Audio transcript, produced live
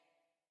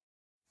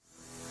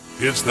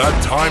It's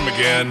that time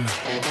again.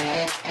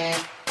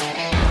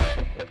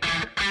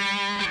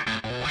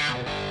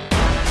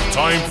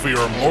 Time for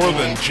your More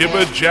Than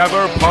Jibber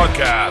Jabber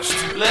podcast.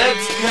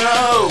 Let's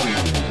go!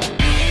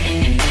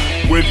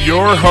 With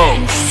your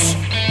hosts,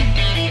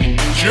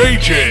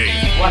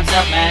 JJ. What's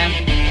up,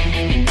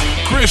 man?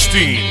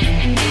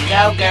 Christine.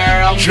 Go,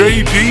 girl.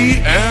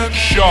 JD and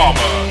Shama.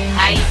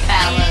 Hey,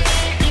 fellas.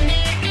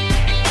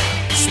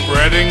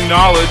 Spreading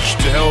knowledge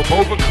to help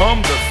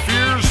overcome the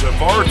fears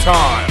of our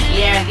time.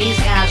 Yeah, these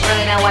guys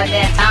really know what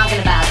they're talking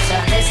about, so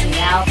listen,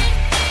 yo.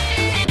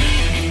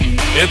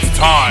 It's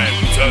time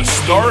to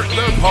start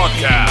the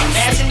podcast.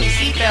 Fasten your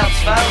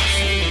seatbelts,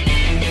 folks.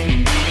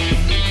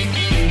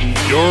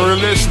 You're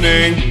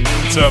listening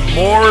to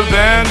More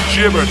Than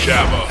Jibber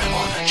Jabber.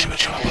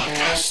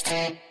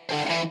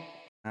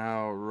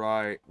 All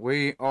right,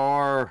 we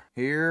are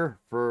here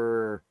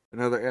for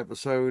another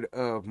episode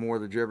of More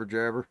the Jibber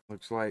Jabber.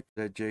 Looks like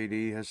that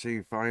JD has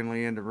seen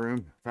finally in the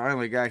room.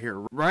 Finally got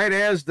here right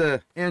as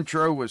the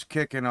intro was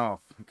kicking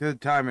off.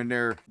 Good timing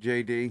there,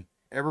 JD.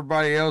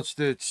 Everybody else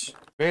that's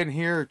been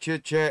here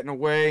chit-chatting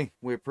away,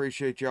 we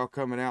appreciate y'all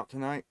coming out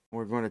tonight.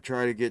 We're going to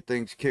try to get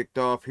things kicked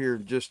off here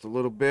in just a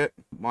little bit.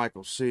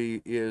 Michael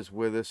C. is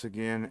with us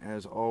again,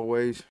 as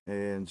always,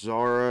 and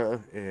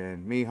Zara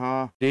and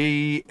Miha,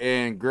 Dee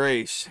and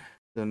Grace,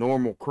 the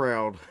normal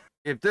crowd.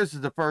 If this is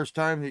the first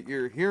time that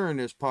you're hearing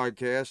this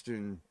podcast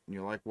and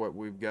you like what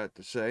we've got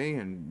to say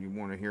and you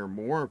want to hear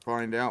more,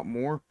 find out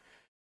more,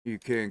 you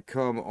can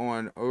come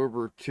on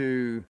over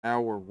to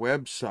our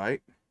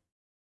website.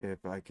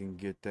 If I can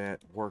get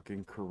that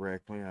working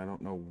correctly. I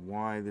don't know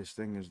why this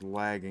thing is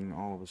lagging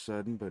all of a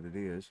sudden, but it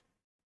is.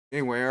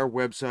 Anyway, our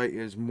website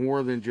is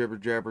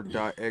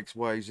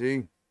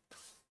morethanjibberjabber.xyz,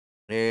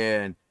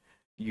 and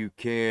you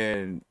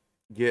can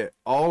get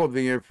all of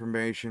the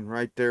information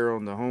right there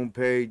on the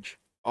homepage,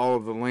 all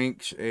of the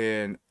links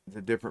and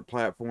the different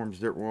platforms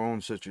that we're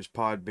on, such as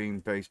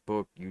Podbean,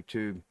 Facebook,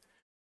 YouTube,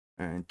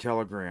 and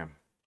Telegram.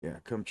 Yeah,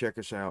 come check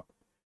us out.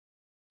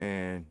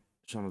 And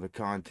some of the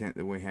content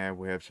that we have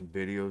some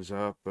videos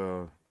up,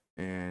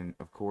 and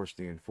of course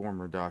the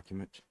Informer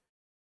documents,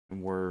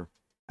 and we're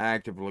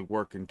actively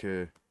working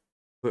to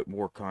put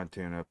more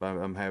content up.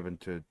 I'm having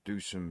to do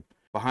some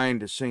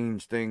behind the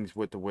scenes things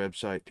with the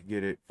website to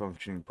get it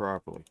functioning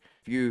properly.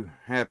 If you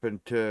happen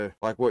to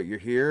like what you're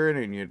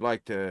hearing and you'd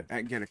like to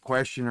get a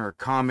question or a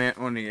comment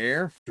on the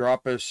air,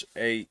 drop us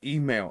a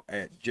email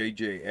at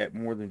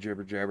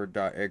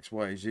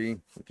jj@morethanjibberjabber.xyz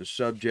with the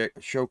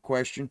subject show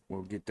question.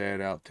 We'll get that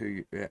out to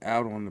you,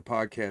 out on the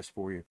podcast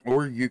for you.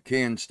 Or you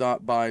can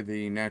stop by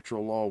the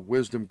Natural Law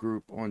Wisdom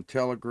group on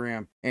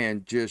Telegram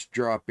and just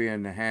drop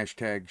in the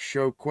hashtag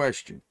show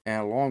question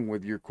along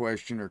with your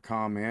question or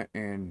comment,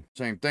 and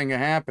same thing will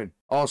happen.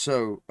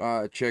 Also,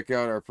 check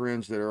out our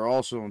friends that are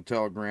also on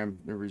Telegram,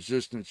 the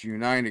Resistance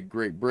United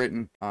Great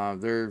Britain.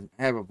 They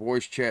have a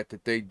voice chat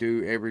that they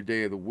do every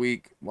day of the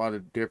week. A lot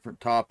of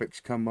different topics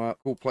come up.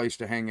 Cool place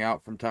to hang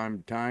out from time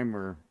to time,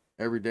 or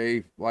every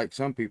day like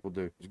some people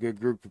do. It's a good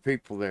group of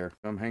people there.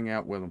 Come hang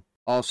out with them.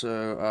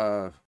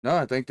 Also, no,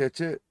 I think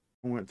that's it.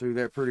 I went through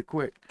that pretty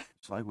quick.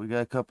 It's like we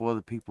got a couple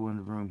other people in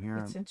the room here.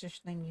 It's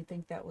interesting you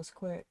think that was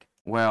quick.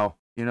 Well,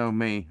 you know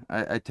me.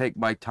 I take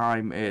my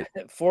time at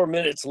 4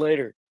 minutes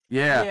later.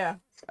 Yeah.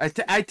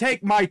 I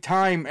take my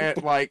time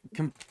at like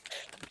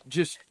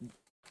just,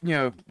 you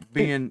know,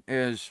 being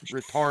as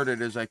retarded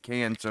as I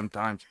can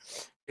sometimes.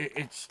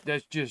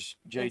 That's just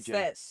JJ. It's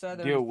that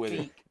southern Deal with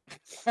speak.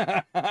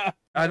 it.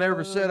 I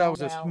never said I was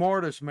the No.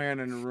 smartest man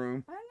in the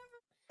room.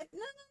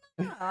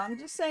 No. I'm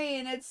just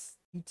saying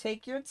you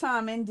take your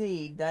time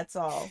indeed. That's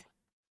all.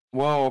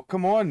 Well,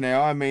 come on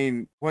now. I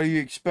mean, what do you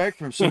expect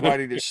from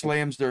somebody that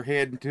slams their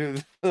head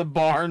into the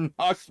bar and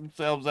knocks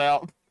themselves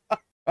out? All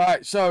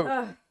right,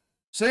 so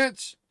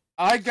since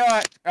I'm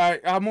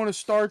going to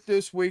start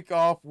this week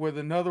off with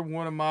another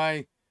one of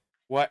my,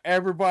 what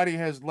everybody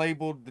has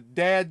labeled the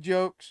dad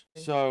jokes.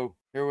 So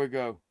here we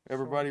go.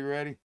 Everybody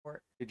ready?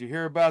 Did you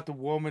hear about the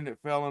woman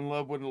that fell in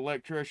love with an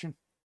electrician?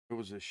 It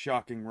was a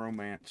shocking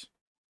romance.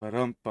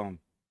 Ba-dum-bum.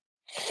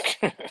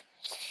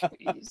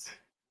 Jeez.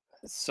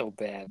 That's so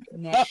bad.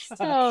 Next.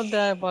 Oh,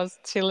 that was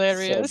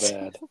hilarious. So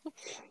bad.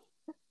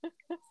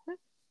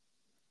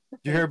 Did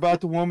you hear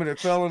about the woman that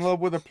fell in love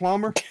with a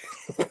plumber?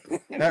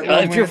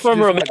 That If you're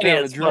from romance just went Romania, down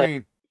the it's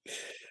drain.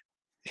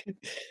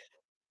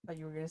 Thought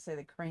you were going to say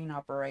the crane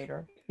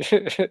operator.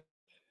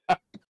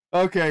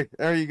 Okay,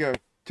 there you go.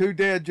 2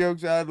 dad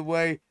jokes out of the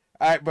way.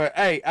 All right, but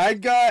hey, I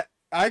got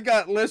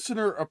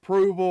listener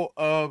approval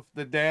of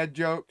the dad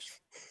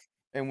jokes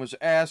and was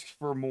asked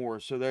for more,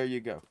 so there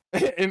you go.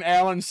 And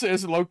Alan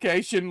says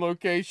location. All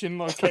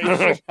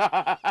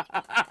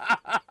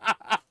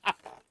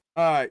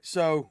right,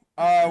 so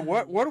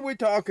what are we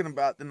talking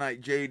about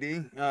tonight,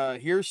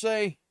 JD?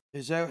 Hearsay?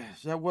 Is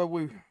that what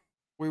we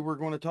were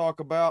going to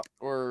talk about,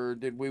 or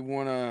did we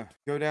want to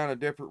go down a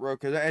different road?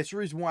 Because that's the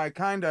reason why I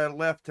kind of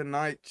left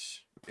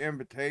tonight's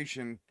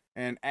invitation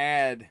and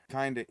ad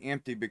kind of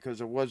empty, because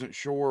I wasn't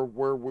sure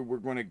where we were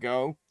going to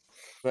go.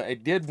 But I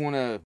did want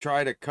to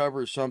try to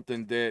cover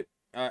something that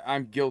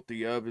I'm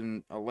guilty of,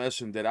 and a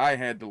lesson that I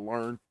had to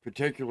learn,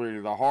 particularly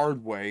the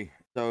hard way.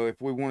 So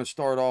if we want to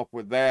start off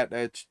with that,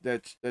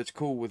 that's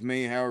cool with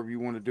me. However you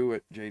want to do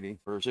it, JD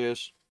or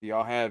Sis. Do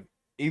y'all have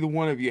either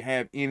one of you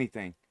have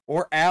anything,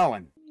 or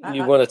Alan?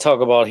 You want to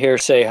talk about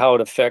hearsay, how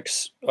it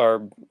affects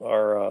our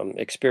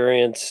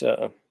experience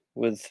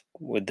with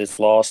this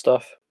law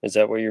stuff? Is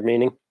that what you're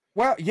meaning?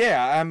 Well,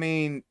 yeah. I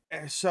mean,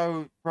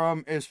 so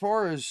from as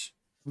far as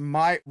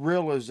my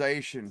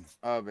realization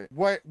of it,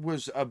 what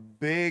was a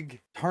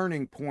big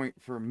turning point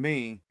for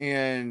me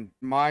in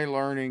my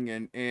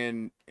learning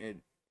and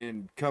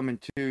coming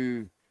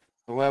to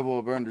the level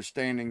of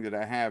understanding that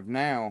I have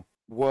now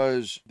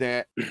was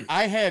that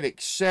I had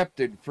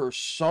accepted for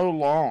so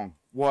long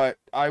what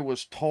I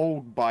was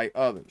told by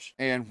others.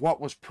 And what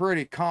was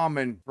pretty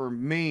common for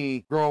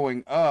me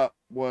growing up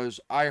was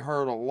I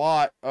heard a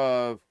lot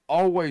of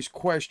always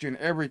question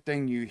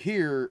everything you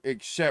hear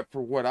except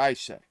for what I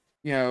say.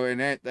 You know, and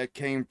that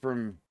came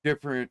from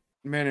different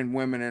men and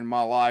women in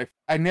my life.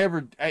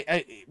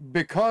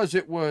 Because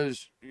it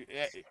was,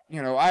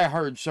 you know, I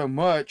heard so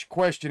much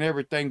question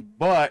everything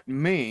but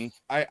me.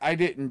 I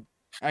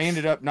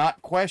ended up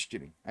not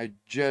questioning. I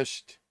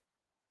just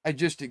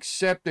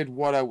accepted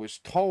what I was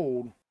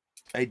told.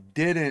 I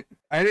didn't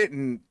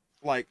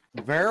like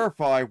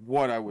verify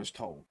what I was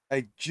told.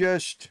 I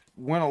just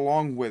went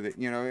along with it.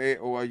 You know,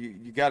 well,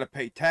 you got to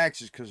pay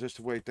taxes because that's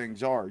the way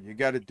things are. You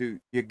got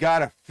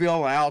to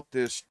fill out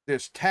this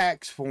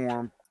tax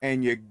form,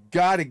 and you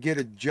got to get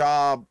a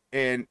job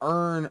and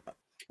earn.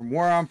 From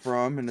where I'm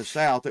from in the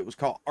South, it was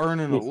called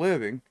earning a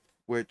living,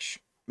 which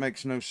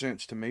makes no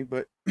sense to me.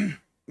 But you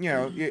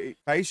know,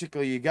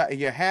 basically,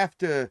 you have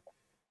to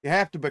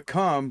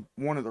become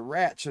one of the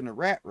rats in the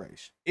rat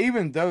race.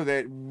 Even though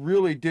that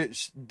really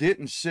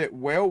didn't sit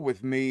well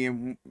with me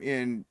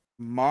in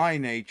my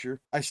nature,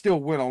 I still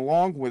went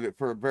along with it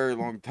for a very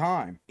long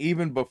time.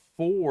 Even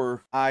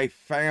before I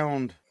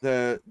found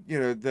the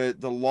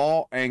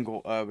law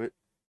angle of it,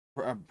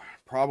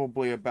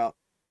 probably about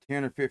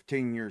 10 or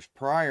 15 years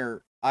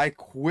prior, I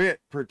quit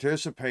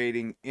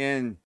participating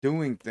in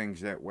doing things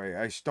that way.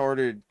 I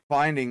started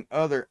finding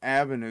other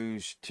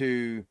avenues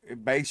to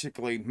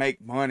basically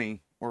make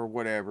money or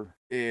whatever.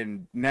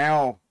 And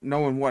now,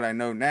 knowing what I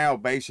know now,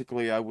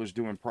 basically I was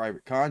doing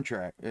private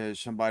contract.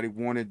 Somebody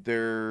wanted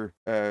their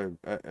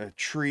a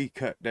tree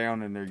cut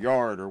down in their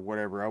yard or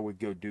whatever, I would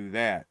go do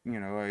that. You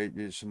know,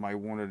 if somebody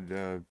wanted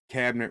a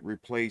cabinet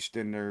replaced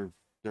in their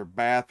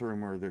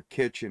bathroom or their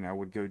kitchen, I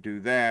would go do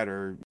that.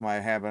 Or might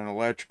have an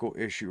electrical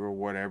issue or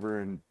whatever,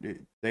 and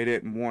they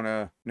didn't want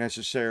to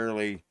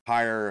necessarily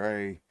hire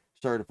a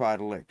certified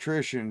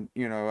electrician.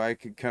 You know, I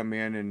could come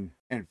in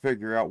and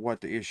figure out what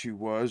the issue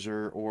was,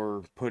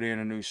 or put in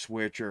a new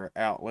switch or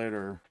outlet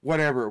or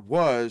whatever it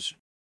was.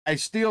 I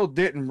still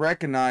didn't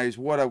recognize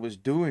what I was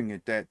doing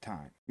at that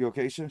time. You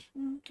okay, sis?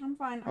 I'm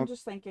fine. I'm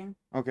just thinking.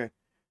 Okay.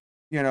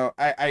 You know,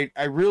 I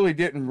really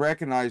didn't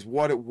recognize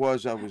what it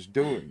was I was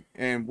doing.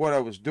 And what I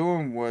was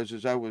doing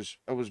was I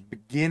was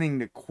beginning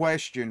to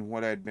question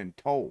what I'd been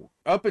told.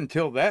 Up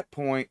until that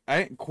point,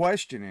 I didn't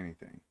question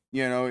anything.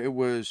 You know, it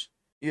was,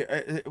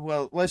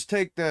 well, let's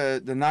take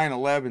the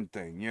 9/11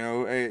 thing. You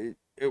know,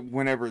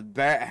 whenever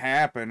that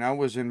happened, I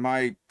was in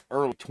my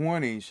early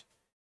 20s,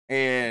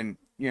 and,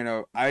 you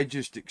know, I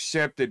just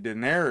accepted the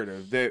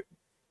narrative that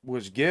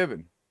was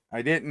given.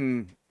 I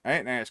didn't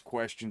ask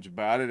questions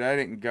about it. I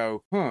didn't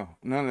go,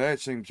 none of that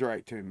seems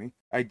right to me.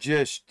 I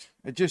just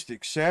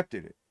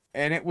accepted it.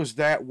 And it was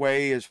that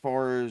way as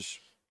far as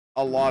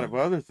a lot of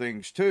other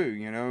things too.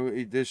 You know,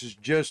 this is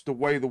just the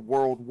way the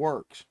world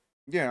works.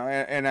 You know,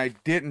 and I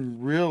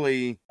didn't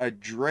really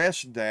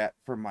address that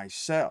for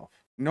myself.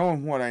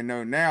 Knowing what I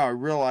know now, I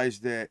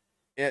realized that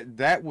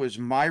that was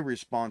my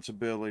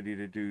responsibility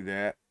to do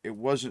that. It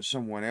wasn't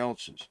someone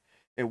else's.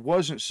 It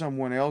wasn't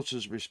someone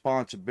else's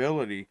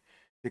responsibility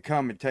to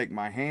come and take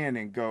my hand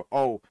and go,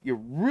 oh, you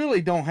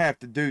really don't have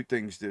to do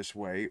things this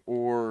way,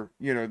 or,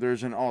 you know,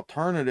 there's an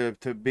alternative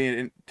to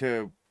being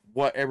to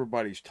what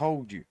everybody's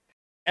told you.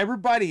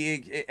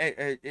 Everybody,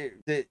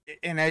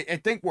 and I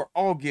think we're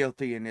all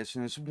guilty in this,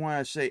 and it's why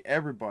I say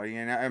everybody,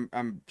 and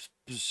I'm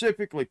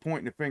specifically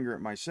pointing the finger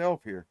at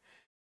myself here,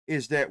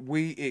 is that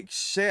we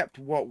accept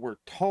what we're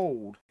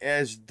told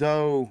as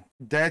though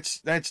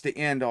that's the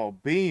end all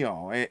be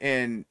all.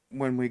 And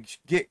when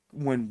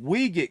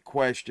we get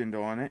questioned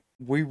on it,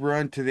 we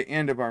run to the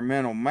end of our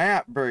mental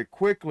map very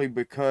quickly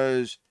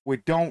because we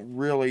don't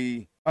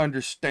really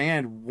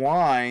understand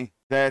why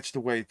that's the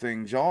way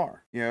things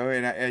are. You know,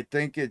 and I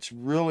think it's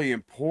really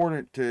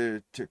important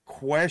to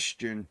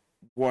question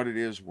what it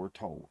is we're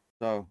told.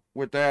 So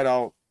with that,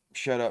 I'll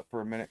shut up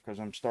for a minute because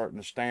I'm starting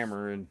to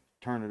stammer and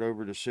turn it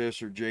over to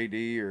Sis or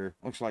JD, or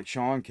looks like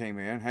Sean came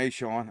in. Hey,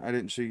 Sean, I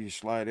didn't see you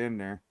slide in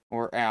there.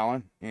 Or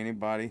Alan,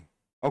 anybody?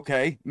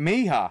 Okay,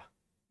 Miha.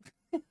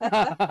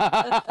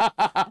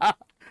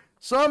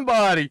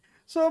 Somebody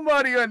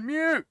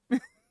unmute.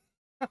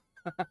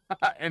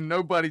 And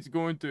nobody's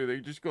going to. They're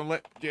just going to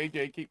let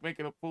JJ keep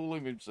making a fool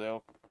of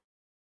himself.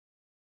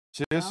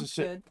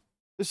 Sis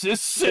is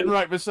sitting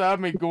right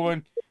beside me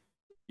going,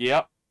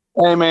 Yep.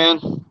 Hey, man.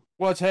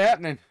 What's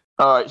happening?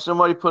 All right,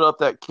 somebody put up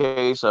that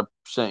case I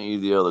sent you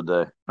the other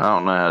day. I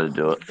don't know how to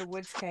do it. The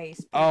Woods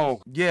case. Oh,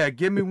 yeah.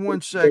 Give me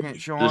 1 second, The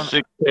Sean.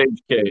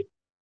 6-page case.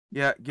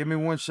 Yeah, give me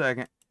 1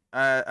 second.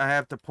 I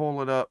have to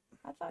pull it up.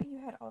 I thought you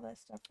had all that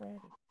stuff ready.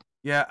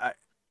 Yeah,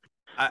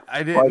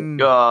 I didn't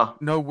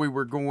Like, know we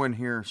were going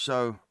here,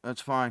 so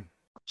that's fine.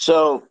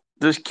 so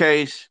this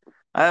case,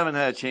 I haven't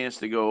had a chance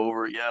to go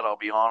over it yet. I'll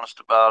be honest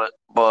about it.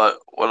 But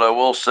what I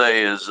will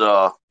say is,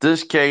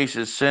 this case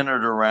is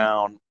centered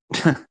around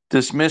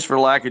dismissed for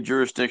lack of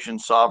jurisdiction,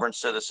 sovereign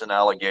citizen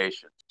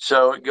allegations.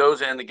 So it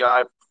goes in the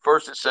guy.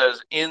 First, it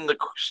says in the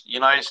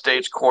United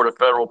States Court of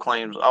Federal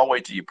Claims. I'll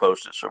wait till you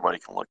post it so everybody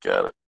can look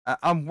at it.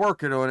 I'm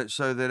working on it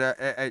so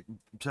that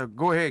so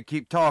go ahead,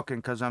 keep talking,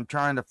 because I'm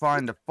trying to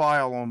find the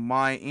file on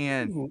my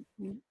end.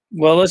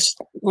 Well,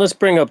 let's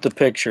bring up the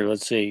picture.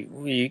 Let's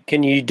see.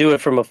 Can you do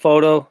it from a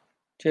photo,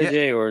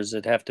 JJ, or does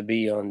it have to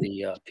be on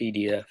the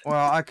PDF?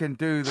 Well, I can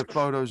do the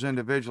photos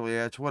individually.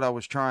 That's what I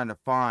was trying to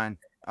find.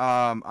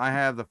 I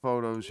have the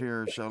photos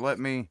here, so let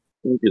me.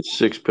 I think it's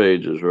 6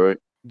 pages, right?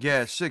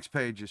 Yeah, 6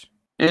 pages.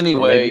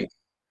 Anyway,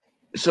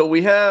 so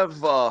we have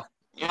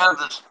you have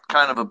this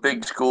kind of a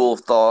big school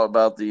of thought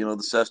about the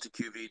the Cesta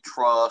QV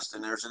trust,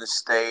 and there's an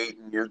estate,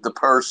 and you're the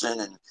person,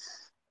 and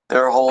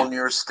they're holding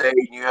your estate,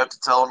 and you have to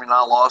tell them you're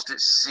not lost at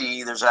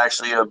sea. There's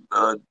actually a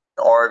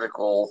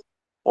article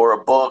or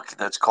a book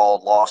that's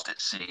called Lost at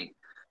Sea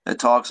that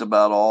talks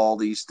about all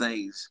these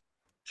things.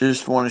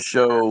 Just want to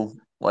show,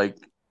 like,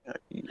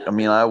 I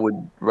mean, I would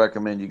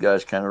recommend you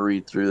guys kind of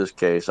read through this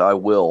case. I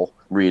will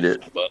read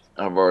it, but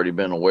I've already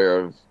been aware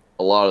of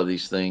a lot of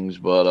these things.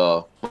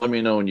 But let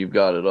me know when you've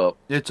got it up.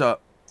 It's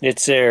up.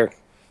 It's there.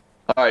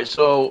 All right,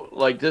 so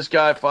like this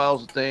guy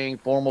files a thing,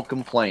 formal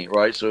complaint,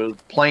 right? So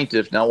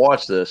plaintiff, now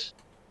watch this,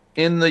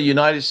 in the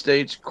United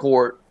States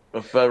Court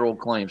of Federal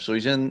Claims. So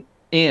he's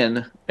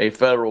in a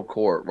federal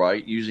court,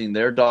 right, using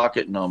their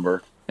docket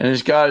number, and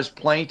this guy's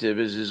plaintiff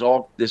is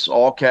this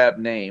all cap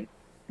name,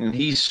 and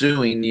he's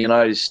suing the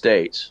United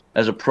States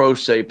as a pro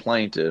se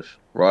plaintiff,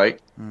 right?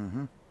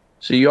 Mm-hmm.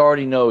 So you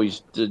already know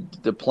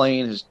the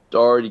plane has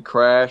already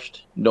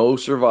crashed, no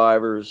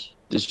survivors.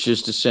 It's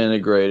just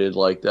disintegrated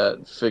like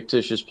that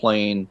fictitious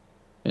plane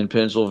in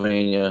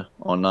Pennsylvania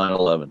on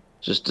 9/11.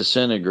 Just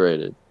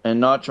disintegrated. And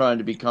not trying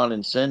to be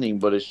condescending,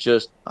 but it's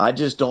just, I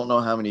just don't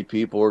know how many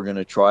people are going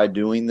to try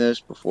doing this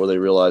before they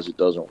realize it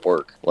doesn't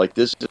work. Like,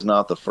 this is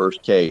not the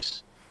first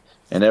case.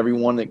 And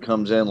everyone that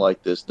comes in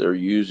like this, they're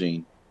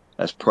using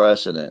as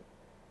precedent.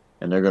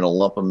 And they're going to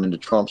lump them into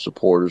Trump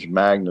supporters,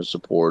 MAGA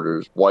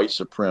supporters, white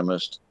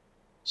supremacists,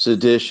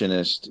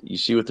 seditionists. You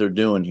see what they're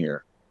doing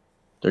here.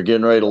 They're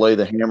getting ready to lay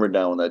the hammer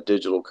down when that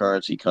digital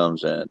currency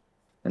comes in.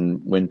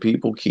 And when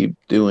people keep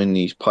doing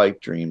these pipe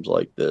dreams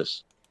like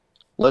this,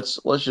 let's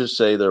just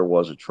say there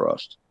was a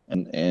trust.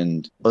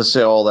 And let's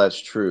say all that's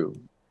true.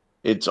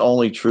 It's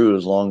only true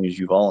as long as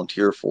you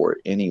volunteer for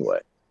it anyway.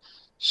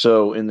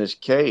 So in this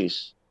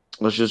case,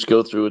 let's just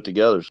go through it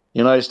together. The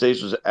United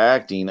States was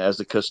acting as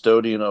the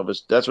custodian of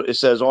us. That's what it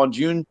says on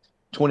June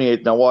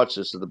 28th. Now watch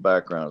this in the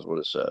background is what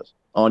it says.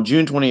 On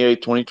June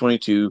 28th,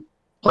 2022,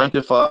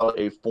 plaintiff filed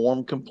a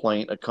form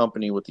complaint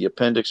accompanied with the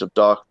appendix of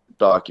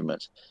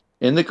documents.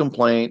 In the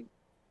complaint,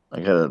 I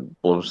gotta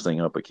blow this thing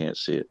up, I can't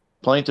see it.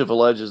 Plaintiff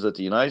alleges that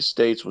the United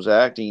States was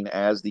acting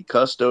as the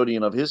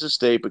custodian of his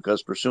estate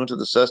because, pursuant to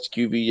the Cesta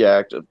QV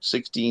Act of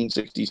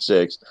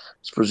 1666,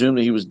 it's presumed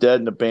that he was dead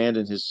and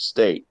abandoned his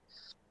estate.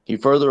 He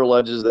further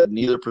alleges that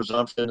neither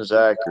presumption is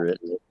accurate.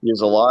 He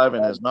is alive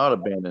and has not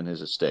abandoned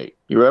his estate.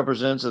 He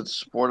represents a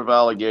supportive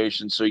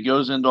allegation. So he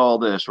goes into all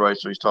this, right?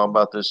 So he's talking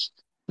about this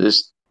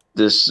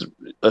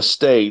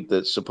estate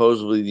that's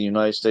supposedly the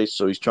United States.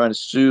 So he's trying to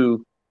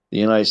sue the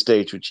United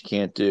States, which he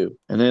can't do.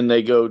 And then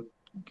they go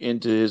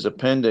into his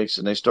appendix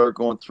and they start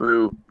going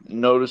through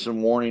notice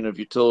and warning of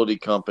utility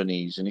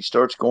companies. And he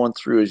starts going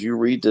through, as you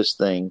read this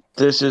thing,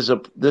 this is a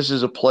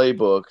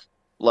playbook.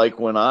 Like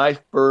when I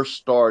first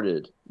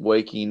started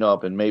waking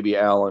up, and maybe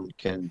Alan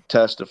can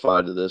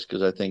testify to this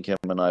because I think him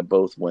and I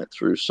both went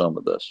through some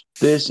of this.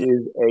 This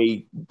is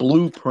a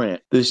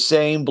blueprint, the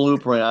same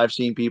blueprint I've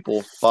seen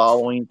people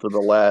following for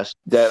the last,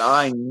 that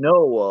I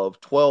know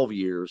of, 12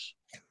 years.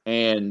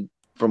 And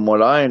from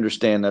what I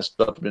understand, that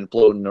stuff has been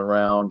floating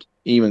around.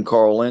 Even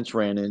Carl Lentz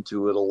ran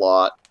into it a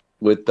lot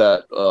with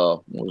that,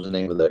 what was the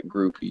name of that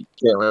group? He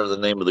can't remember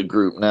the name of the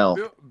group now.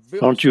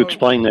 Don't you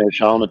explain that,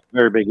 Sean, at the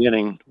very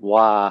beginning,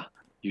 why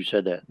you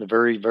said that? The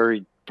very,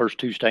 very first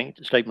two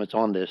statements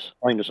on this.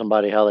 Explain to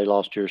somebody how they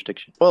lost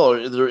jurisdiction. Well,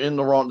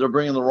 they're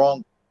bringing the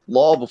wrong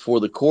law before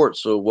the court.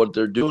 So what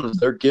they're doing is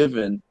they're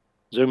giving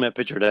Zoom that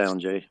picture down,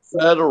 Jay.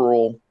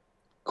 Federal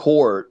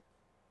court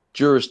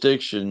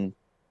jurisdiction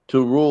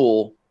to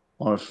rule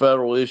on a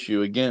federal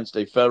issue against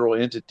a federal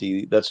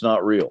entity that's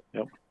not real.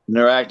 Yep. And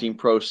they're acting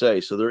pro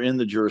se, so they're in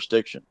the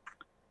jurisdiction.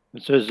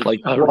 It says it's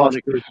Like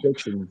ironic.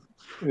 jurisdiction.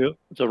 Yep.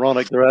 It's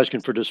ironic they're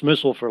asking for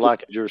dismissal for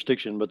lack of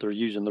jurisdiction, but they're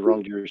using the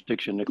wrong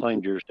jurisdiction to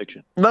claim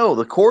jurisdiction. No,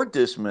 the court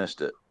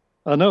dismissed it.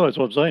 I know, that's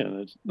what I'm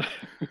saying.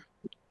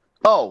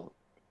 Oh,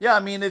 Yeah, I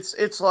mean,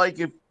 it's like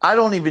if I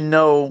don't even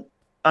know.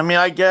 I mean,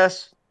 I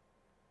guess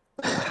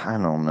I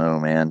don't know,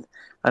 man.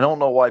 I don't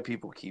know why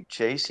people keep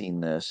chasing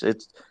this.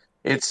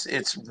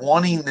 It's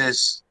wanting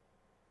this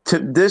to.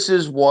 This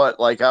is what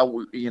like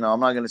I'm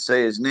not going to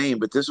say his name,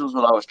 but this was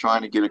what I was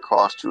trying to get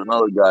across to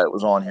another guy that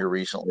was on here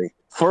recently.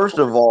 First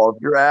of all,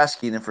 if you're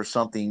asking them for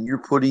something, you're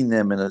putting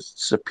them in a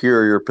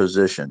superior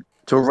position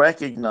to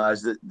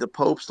recognize that the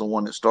Pope's the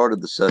one that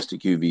started the Cesta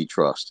QV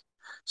Trust.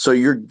 So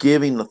you're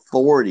giving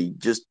authority.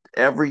 Just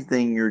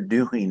everything you're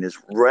doing is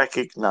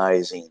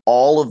recognizing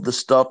all of the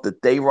stuff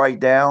that they write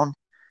down.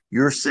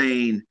 You're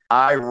saying,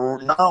 I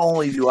not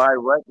only do I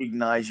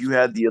recognize you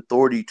had the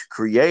authority to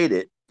create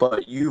it,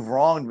 but you've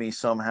wronged me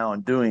somehow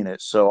in doing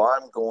it. So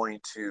I'm going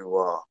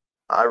to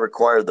I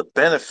require the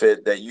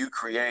benefit that you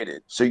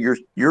created. So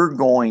you're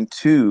going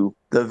to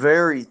the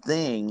very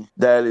thing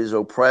that is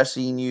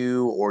oppressing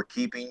you or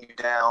keeping you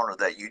down or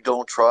that you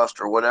don't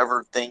trust or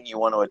whatever thing you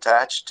want to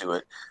attach to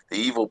it. The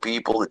evil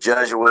people, the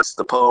Jesuits,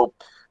 the Pope,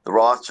 the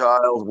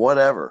Rothschilds,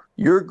 whatever.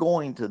 You're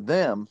going to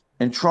them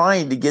and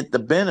trying to get the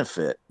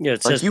benefit. Yeah,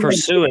 it Like says you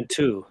pursuant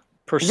to. Yeah.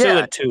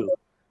 Pursuant to.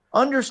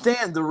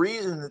 Understand the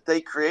reason that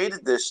they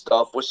created this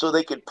stuff was so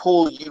they could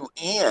pull you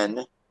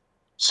in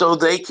so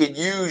they could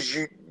use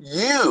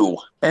you.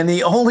 And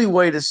the only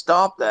way to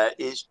stop that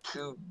is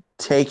to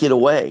take it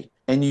away.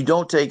 And you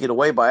don't take it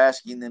away by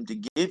asking them to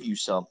give you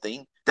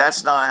something.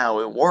 That's not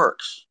how it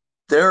works.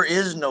 There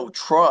is no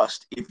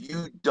trust if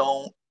you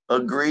don't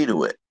agree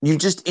to it. You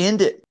just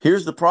end it.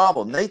 Here's the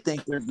problem. They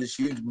think there's this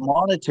huge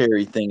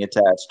monetary thing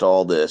attached to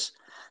all this.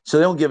 So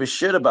they don't give a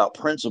shit about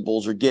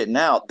principles or getting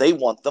out. They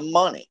want the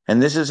money.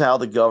 And this is how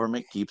the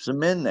government keeps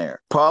them in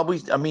there.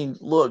 Probably, I mean,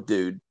 look,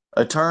 dude,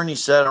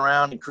 attorneys sat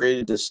around and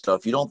created this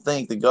stuff. You don't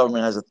think the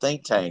government has a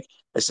think tank?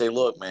 They say,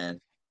 look,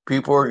 man,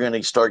 people are going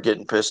to start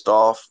getting pissed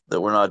off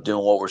that we're not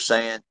doing what we're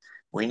saying.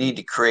 We need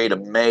to create a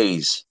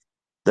maze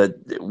that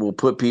will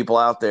put people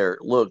out there.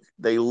 Look,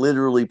 they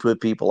literally put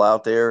people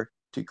out there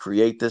to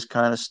create this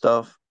kind of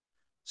stuff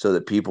so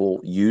that people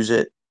use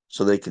it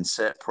so they can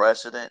set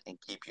precedent and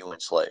keep you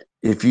enslaved.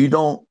 If you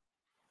don't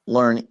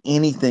learn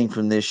anything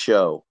from this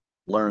show,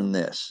 learn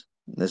this.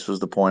 This was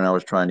the point I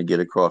was trying to get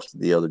across to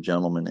the other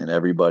gentleman and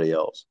everybody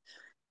else.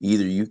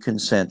 Either you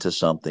consent to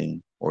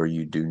something or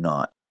you do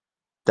not.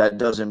 That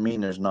doesn't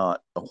mean there's not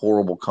a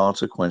horrible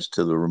consequence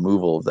to the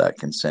removal of that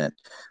consent.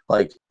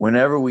 Like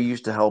whenever we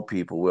used to help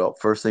people, well,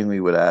 first thing we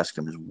would ask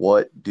them is,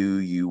 what do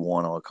you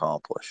want to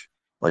accomplish?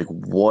 Like,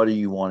 what are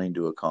you wanting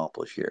to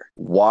accomplish here?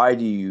 Why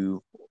do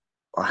you,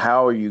 or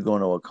how are you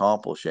going to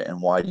accomplish it? And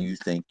why do you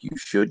think you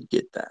should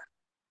get that?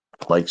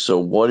 Like, so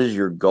what is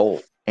your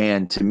goal?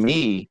 And to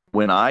me,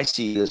 when I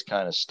see this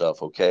kind of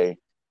stuff, okay,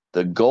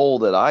 the goal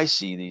that I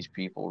see these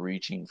people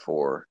reaching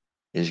for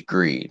is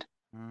greed.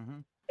 Mm-hmm.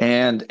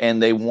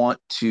 And they want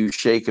to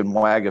shake and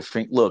wag a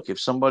finger. Look, if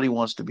somebody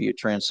wants to be a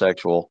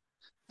transsexual,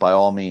 by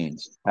all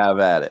means, have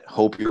at it.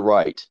 Hope you're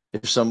right.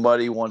 If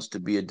somebody wants to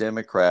be a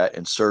Democrat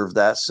and serve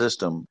that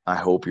system, I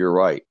hope you're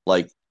right.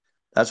 Like,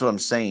 that's what I'm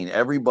saying.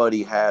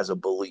 Everybody has a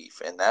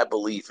belief, and that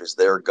belief is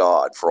their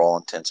God for all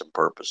intents and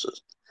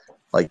purposes.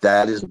 Like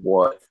that is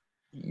what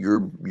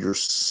you're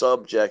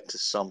subject to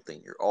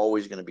something. You're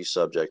always going to be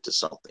subject to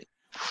something,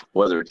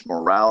 whether it's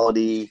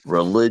morality,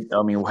 religion.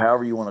 I mean,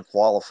 however you want to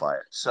qualify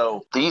it.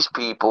 So these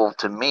people,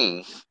 to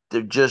me,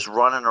 they're just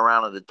running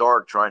around in the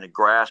dark trying to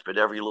grasp at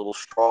every little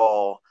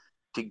straw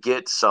to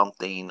get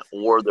something,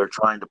 or they're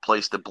trying to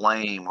place the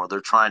blame, or they're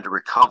trying to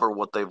recover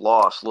what they've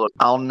lost. Look,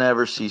 I'll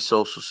never see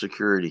Social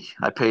Security.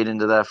 I paid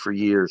into that for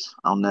years.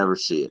 I'll never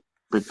see it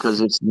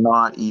because it's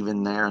not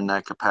even there in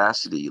that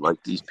capacity.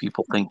 Like these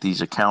people think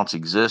these accounts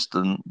exist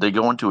and they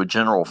go into a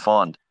general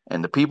fund.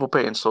 And the people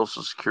paying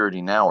Social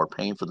Security now are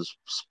paying for the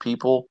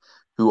people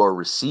who are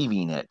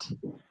receiving it.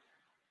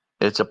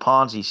 It's a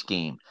Ponzi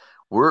scheme.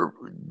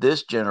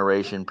 This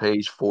generation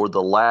pays for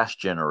the last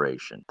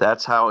generation.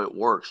 That's how it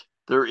works.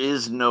 There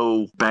is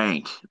no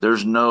bank.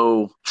 There's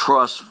no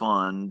trust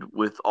fund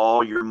with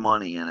all your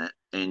money in it.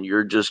 And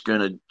you're just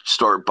going to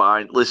start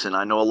buying. Listen,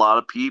 I know a lot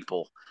of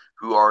people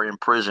who are in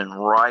prison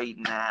right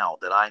now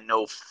that I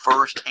know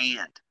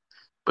firsthand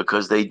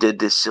because they did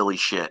this silly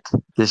shit.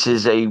 This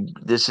is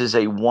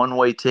a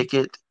one-way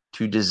ticket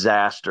to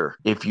disaster.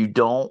 If you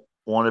don't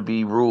want to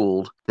be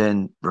ruled,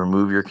 then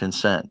remove your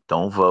consent.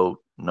 Don't vote.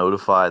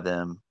 Notify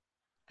them.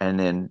 And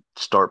then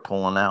start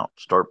pulling out.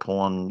 Start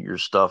pulling your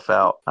stuff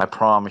out. I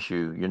promise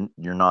you're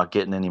not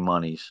getting any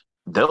monies.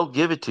 They'll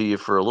give it to you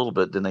for a little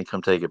bit, then they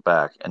come take it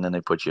back, and then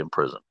they put you in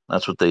prison.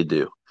 That's what they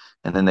do.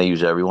 And then they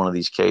use every one of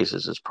these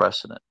cases as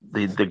precedent.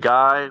 The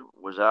guy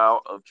was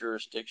out of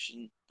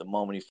jurisdiction the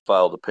moment he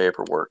filed the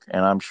paperwork,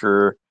 and I'm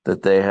sure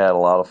that they had a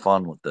lot of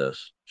fun with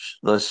this.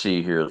 Let's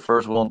see here. The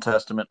first will and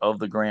testament of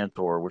the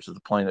grantor, which is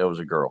the plaintiff, was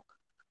a girl.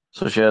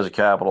 So she has a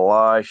capital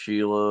I,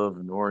 Sheila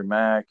Venori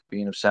Mack,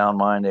 being of sound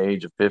mind,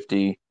 age of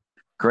 50,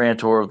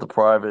 grantor of the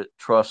private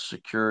trust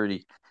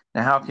security.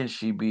 Now, how can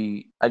she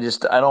be? I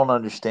don't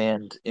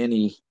understand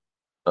any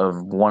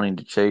of wanting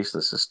to chase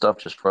this. This stuff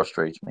just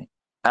frustrates me.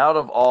 out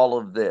of all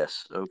of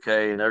this,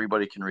 okay, and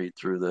everybody can read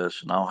through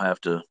this, and I'll have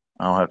to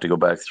go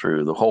back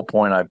through. The whole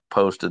point I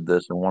posted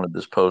this and wanted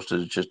this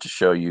posted is just to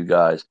show you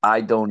guys.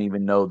 I don't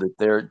even know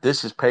that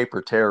this is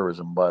paper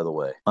terrorism, by the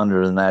way,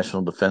 under the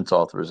National Defense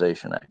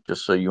Authorization Act,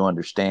 just so you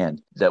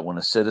understand that when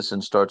a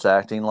citizen starts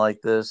acting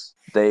like this,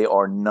 they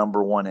are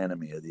number one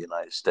enemy of the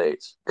United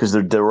States because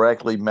they're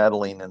directly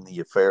meddling in the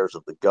affairs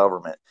of the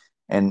government.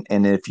 And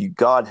if you,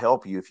 God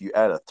help you, if you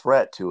add a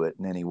threat to it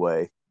in any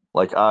way,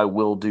 like I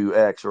will do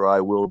X or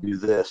I will do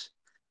this,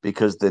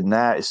 because then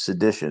that is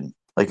sedition.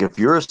 Like if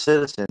you're a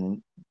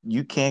citizen,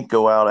 you can't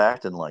go out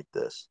acting like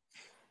this.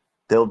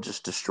 They'll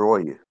just destroy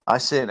you. I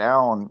sent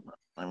Alan,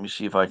 let me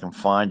see if I can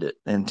find it.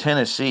 In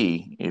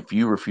Tennessee, if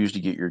you refuse to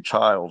get your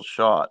child's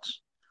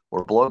shots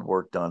or blood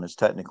work done, it's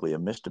technically a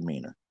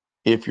misdemeanor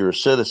if you're a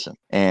citizen.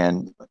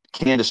 And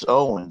Candace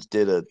Owens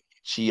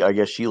I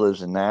guess she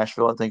lives in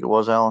Nashville, I think it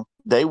was, Alan.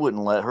 They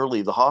wouldn't let her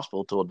leave the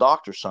hospital till a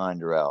doctor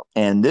signed her out.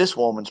 And this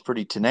woman's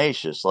pretty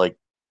tenacious. Like,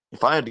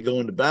 if I had to go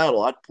into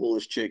battle, I'd pull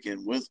this chick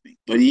in with me.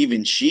 But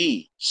even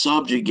she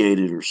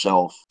subjugated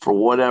herself for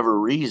whatever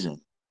reason.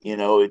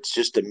 It's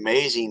just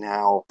amazing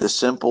how the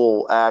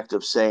simple act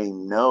of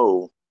saying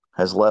no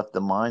has left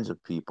the minds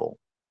of people.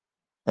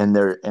 And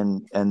they're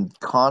and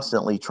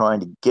constantly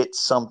trying to get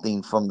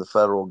something from the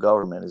federal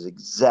government is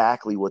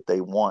exactly what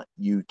they want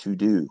you to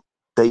do.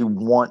 They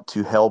want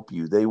to help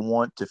you. They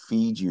want to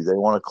feed you. They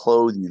want to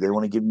clothe you. They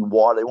want to give you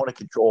water. They want to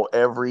control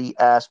every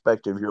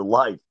aspect of your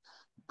life.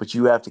 But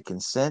you have to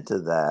consent to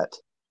that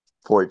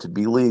for it to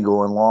be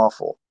legal and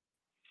lawful.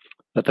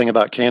 The thing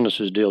about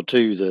Candace's deal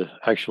too, the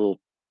actual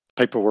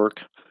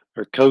paperwork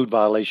or code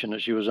violation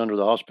that she was under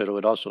the hospital,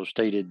 it also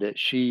stated that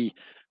she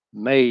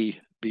may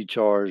be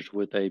charged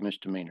with a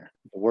misdemeanor.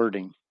 The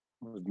wording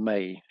was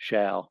may,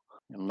 shall.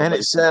 And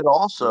it said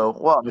also,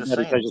 well, I'm just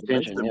Nobody saying, pays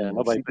attention. Yeah,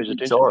 nobody she pays could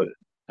be attention to charged. it.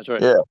 That's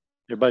right. Yeah.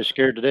 Everybody's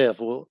scared to death.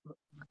 Well,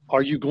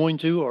 are you going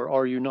to or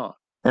are you not?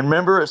 And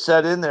remember, it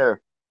said in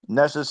there,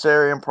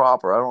 necessary and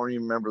proper. I don't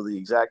even remember the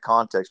exact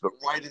context, but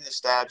right in the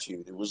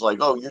statute, it was like,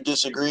 oh, you're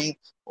disagreeing?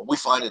 Well, we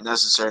find it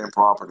necessary and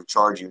proper to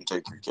charge you and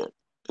take your kid,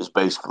 is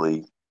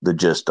basically the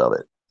gist of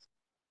it.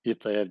 If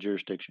they have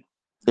jurisdiction.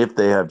 If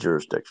they have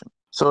jurisdiction.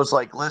 So it's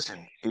like,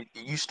 listen,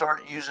 you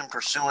start using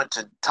pursuant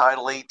to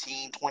Title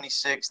 18,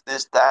 26,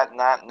 this, that, and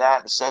that, and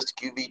that,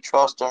 necessity QV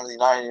trust under the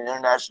United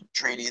International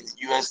Treaty and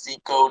the USC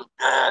Code,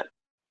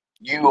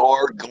 you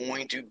are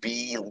going to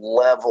be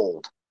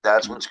leveled.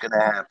 That's what's going to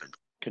happen.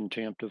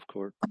 Contempt of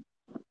court.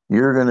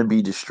 You're going to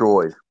be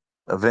destroyed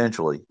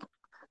eventually.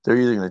 They're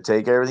either going to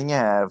take everything you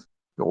have,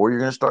 or you're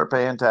going to start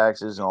paying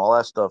taxes and all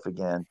that stuff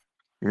again.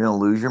 You're going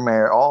to lose your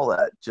mayor, all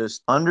that.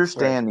 Just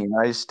understand The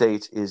United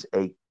States is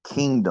a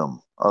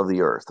kingdom of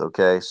the earth,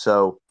 okay?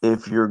 So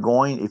if you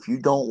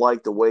don't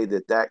like the way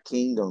that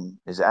kingdom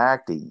is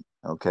acting,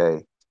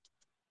 okay,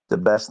 the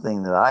best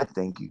thing that I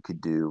think you could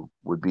do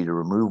would be to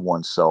remove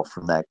oneself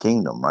from that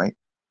kingdom, right?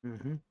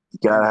 Mm-hmm. You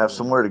got to have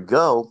somewhere to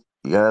go.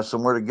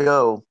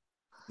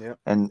 Yep.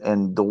 And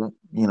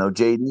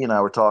JD and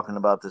I were talking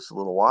about this a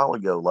little while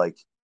ago. Like,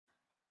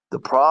 the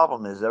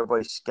problem is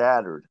everybody's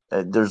scattered.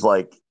 There's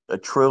like a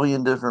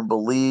trillion different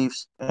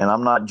beliefs, and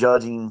I'm not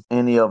judging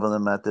any of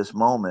them at this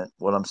moment.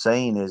 What I'm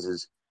saying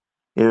is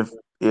if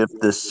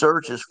the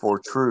search is for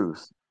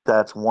truth,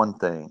 that's one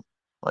thing,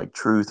 like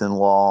truth and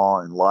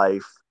law and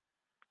life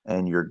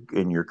and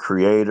your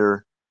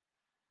creator.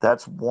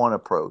 That's one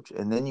approach.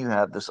 And then you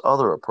have this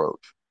other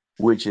approach,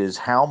 which is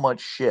how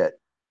much shit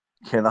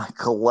can I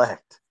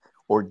collect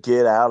or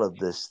get out of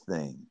this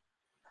thing?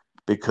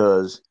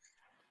 Because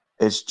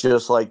it's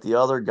just like the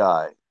other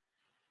guy.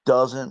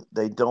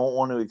 They don't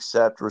want to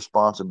accept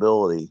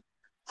responsibility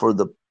for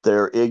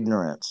their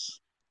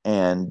ignorance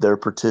and their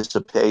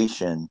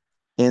participation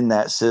in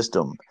that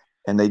system.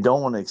 And they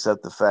don't want to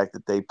accept the fact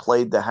that they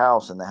played the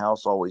house and the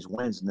house always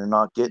wins and they're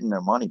not getting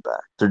their money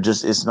back.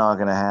 It's not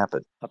going to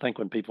happen. I think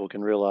when people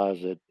can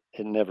realize that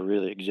it never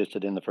really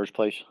existed in the first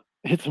place,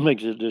 it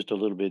makes it just a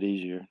little bit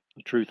easier.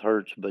 The truth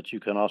hurts, but you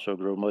can also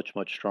grow much,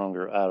 much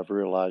stronger out of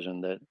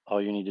realizing that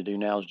all you need to do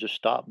now is just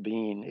stop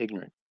being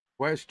ignorant.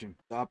 Question.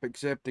 Stop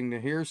accepting the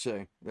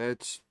hearsay.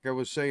 That's like I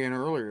was saying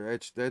earlier.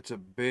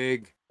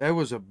 That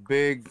was a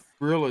big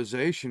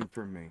realization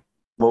for me.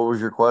 What was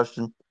your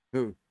question?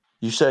 Who?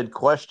 You said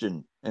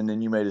question, and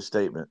then you made a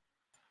statement.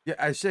 Yeah,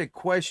 I said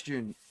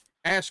question.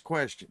 Ask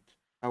questions.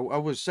 I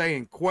was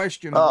saying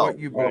question what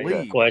you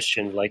believe.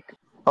 Question, like.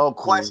 Oh,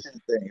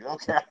 question thing.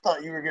 Okay, I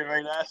thought you were getting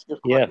ready to ask a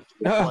Yeah.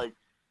 question. Like,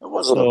 it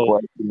wasn't a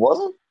question,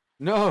 was it?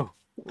 No,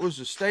 it was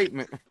a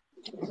statement.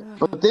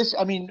 But this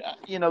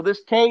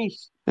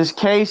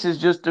case is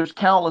just, there's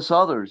countless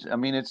others. I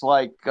mean, it's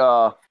like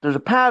there's a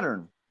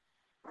pattern.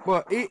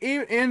 Well,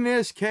 in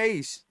this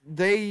case,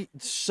 they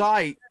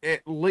cite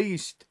at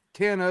least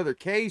 10 other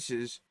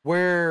cases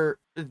where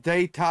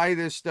they tie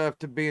this stuff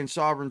to being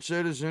sovereign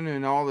citizen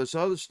and all this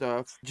other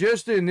stuff.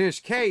 Just in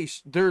this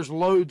case, there's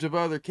loads of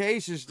other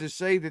cases to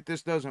say that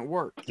this doesn't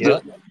work. Yeah.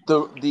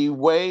 The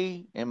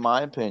way, in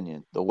my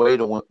opinion, the way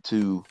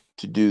to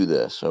do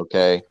this,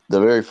 okay,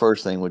 the very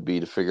first thing would be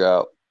to figure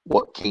out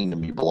what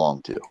kingdom you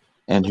belong to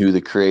and who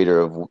the creator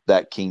of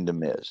that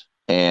kingdom is.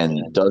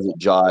 And does it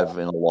jive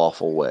in a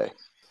lawful way,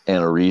 in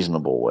a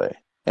reasonable way?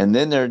 And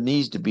then there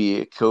needs to be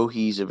a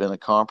cohesive and a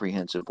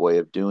comprehensive way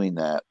of doing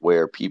that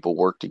where people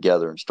work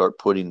together and start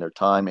putting their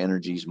time,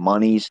 energies,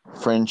 monies,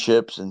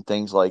 friendships, and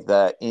things like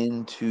that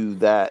into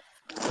that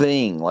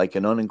thing, like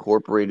an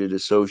unincorporated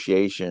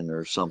association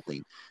or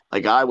something.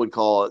 Like I would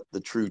call it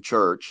the true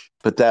church,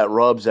 but that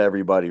rubs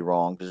everybody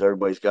wrong because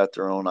everybody's got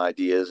their own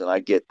ideas, and I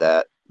get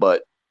that.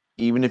 But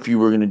even if you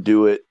were going to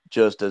do it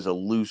just as a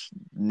loose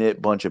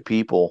knit bunch of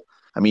people,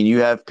 I mean, you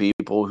have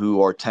people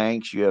who are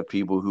tanks, you have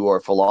people who are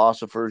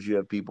philosophers, you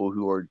have people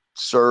who are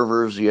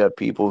servers, you have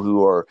people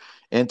who are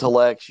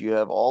intellects, you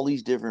have all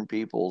these different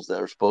peoples that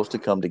are supposed to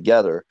come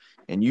together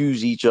and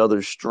use each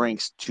other's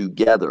strengths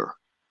together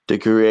to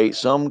create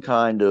some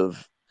kind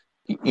of,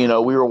 we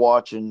were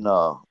watching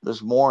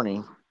this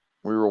morning,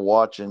 we were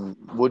watching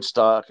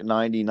Woodstock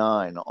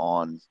 99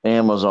 on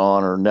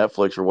Amazon or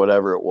Netflix or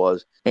whatever it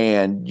was,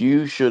 and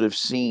you should have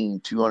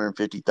seen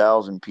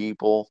 250,000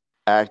 people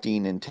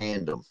acting in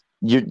tandem.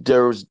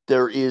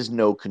 There is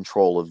no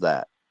control of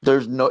that.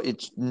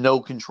 It's no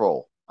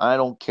control. I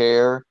don't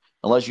care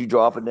unless you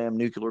drop a damn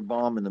nuclear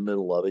bomb in the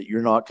middle of it.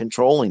 You're not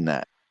controlling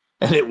that.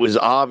 And it was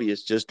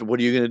obvious. Just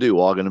what are you going to do?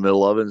 Walk in the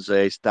middle of it and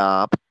say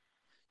stop?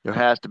 There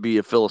has to be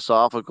a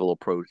philosophical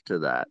approach to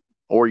that,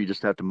 or you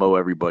just have to mow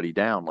everybody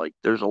down. Like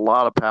there's a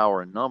lot of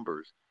power in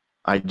numbers.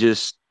 I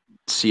just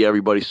see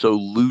everybody so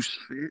loose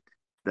fit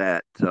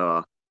that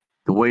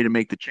the way to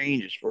make the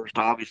change is first,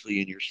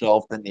 obviously, in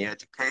yourself, then the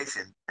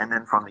education, and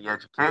then from the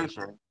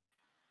education,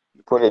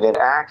 you put it in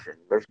action.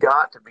 There's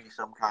got to be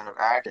some kind of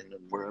action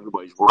where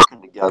everybody's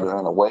working together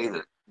in a way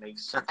that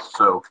makes sense.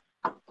 So,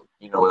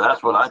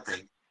 that's what I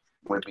think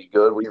would be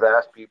good. We've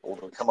asked people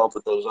to come up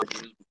with those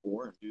ideas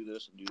before and do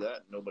this and do that,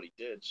 and nobody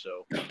did.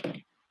 So,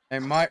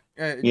 And Mike,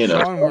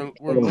 Sean,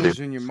 we're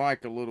losing your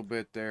mic a little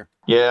bit there.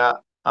 Yeah,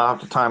 I'll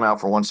have to time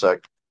out for 1 sec.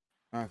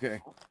 Okay.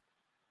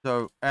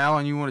 So,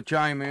 Alan, you want to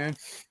chime in?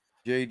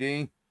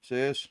 JD,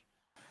 sis?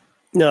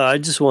 No, I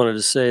just wanted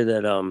to say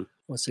that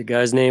what's the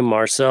guy's name?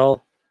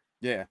 Marcel.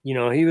 Yeah.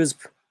 He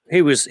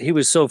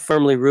was so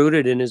firmly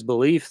rooted in his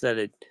belief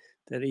that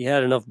he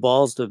had enough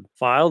balls to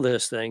file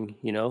this thing,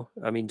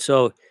 I mean,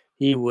 so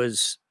he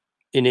was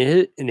in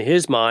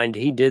his mind,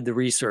 he did the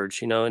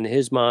research, in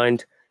his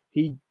mind,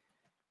 he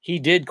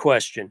did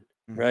question,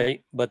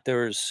 right? But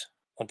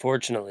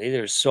unfortunately,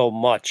 there's so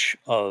much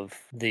of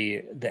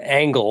the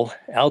angle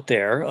out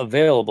there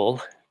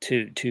available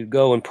to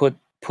go and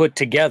put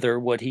together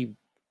what he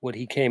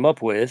came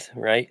up with,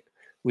 right?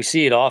 We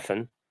see it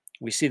often.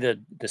 We see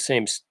the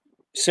same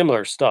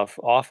similar stuff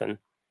often,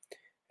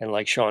 and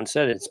like Sean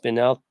said, it's been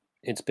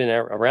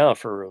around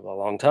for a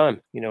long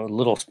time.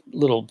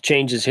 Little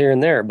changes here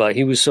and there, but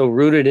he was so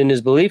rooted in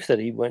his belief that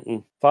he went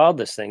and filed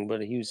this thing.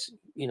 But he's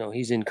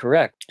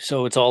incorrect.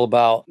 So it's all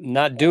about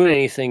not doing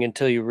anything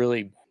until you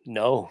really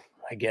know,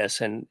 I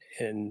guess. And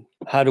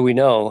how do we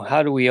know?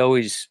 How do we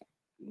always?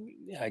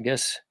 I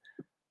guess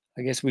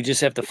we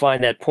just have to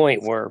find that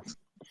point where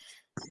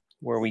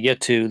we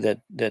get to that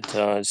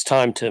it's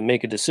time to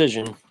make a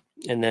decision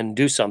and then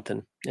do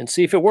something and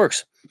see if it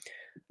works.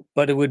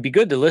 But it would be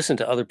good to listen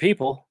to other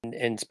people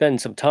and spend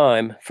some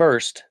time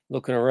first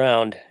looking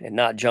around and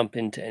not jump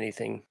into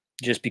anything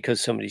just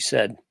because somebody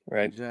said,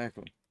 right?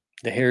 Exactly.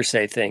 The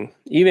hearsay thing.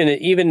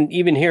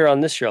 Even here on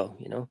this show,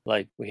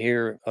 like we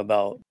hear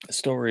about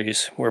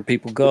stories where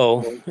people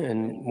go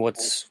and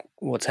what's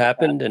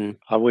happened, and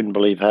I wouldn't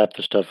believe half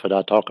the stuff that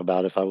I talk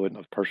about if I wouldn't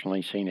have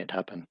personally seen it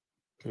happen.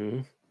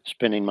 Mm-hmm.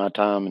 Spending my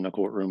time in the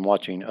courtroom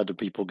watching other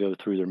people go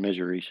through their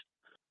miseries.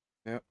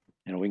 Yep.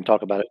 We can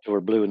talk about it till we're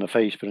blue in the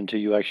face, but until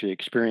you actually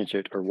experience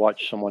it or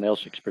watch someone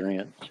else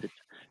experience it,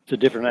 it's a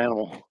different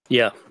animal.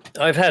 Yeah,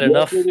 I've had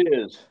enough. It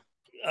is.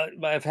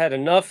 I've had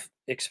enough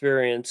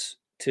experience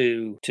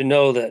to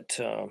know that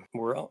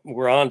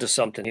we're onto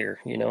something here.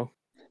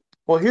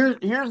 Well,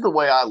 here's the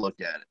way I look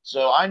at it.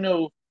 So I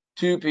know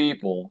two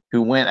people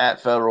who went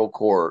at federal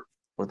court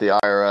with the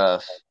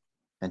IRS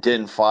and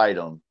didn't fight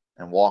them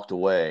and walked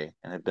away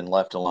and have been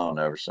left alone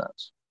ever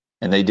since.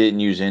 And they didn't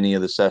use any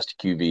of the SESTA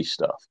QV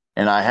stuff.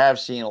 And I have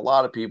seen a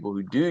lot of people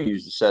who do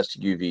use the SESTA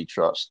QV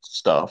trust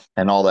stuff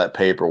and all that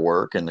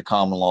paperwork and the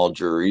common law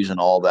juries and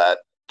all that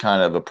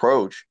kind of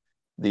approach,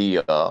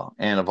 the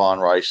Anna Von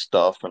Rice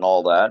stuff and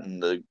all that,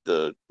 and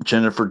the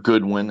Jennifer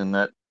Goodwin and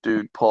that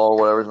dude Paul,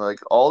 whatever, like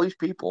all these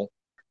people,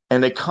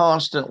 and they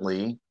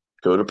constantly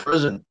go to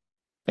prison.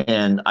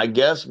 And I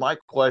guess my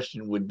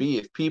question would be,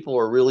 if people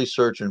are really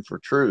searching for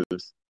truth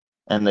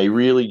and they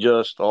really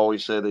just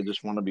always say they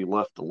just want to be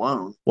left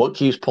alone, what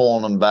keeps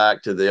pulling them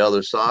back to the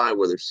other side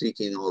where they're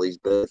seeking all these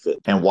benefits?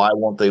 And why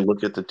won't they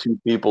look at the two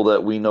people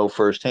that we know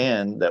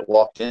firsthand that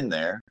walked in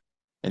there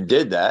and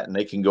did that, and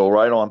they can go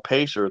right on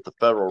Pacer at the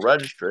Federal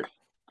Register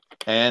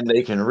and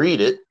they can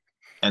read it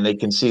and they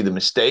can see the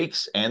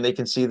mistakes and they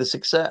can see the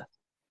success.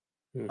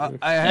 And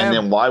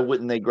then why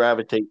wouldn't they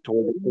gravitate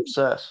toward the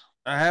success?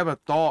 I have a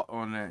thought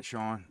on that,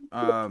 Sean.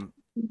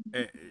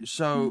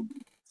 So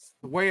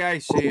the way I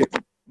see it,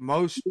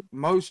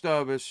 most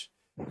of us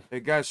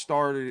that got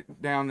started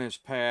down this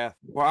path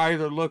were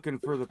either looking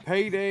for the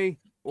payday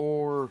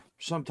or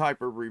some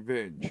type of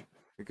revenge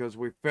because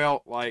we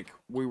felt like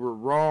we were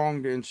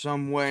wronged in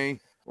some way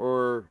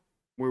or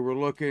we were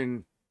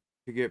looking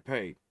to get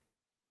paid.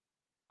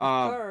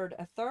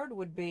 A third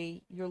would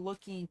be you're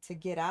looking to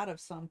get out of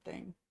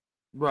something,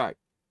 Right.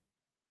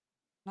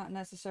 not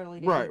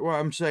necessarily to Right. Well,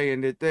 I'm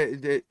saying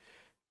that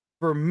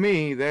for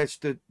me, that's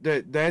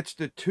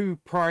the two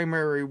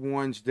primary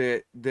ones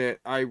that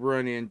I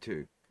run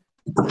into.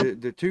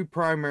 The two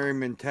primary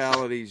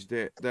mentalities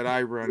that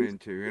I run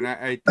into, and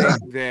I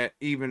think that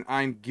even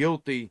I'm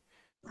guilty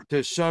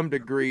to some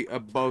degree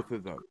of both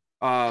of them.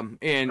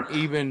 And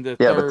even the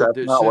Yeah, but third that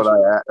says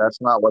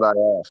that's not what I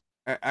asked.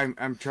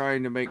 I'm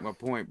trying to make my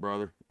point,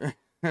 brother.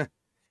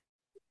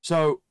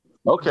 So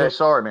Okay,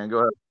 sorry, man.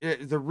 Go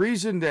ahead. the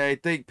reason that I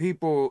think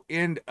people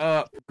end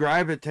up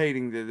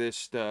gravitating to this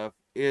stuff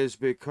is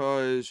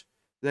because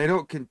they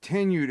don't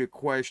continue to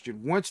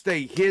question. Once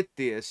they hit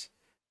this,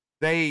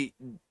 they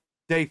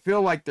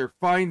feel like they're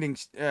finding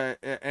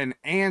an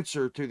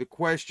answer to the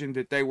question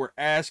that they were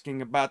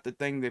asking about the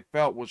thing they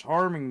felt was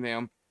harming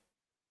them,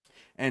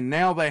 and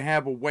now they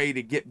have a way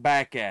to get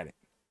back at it.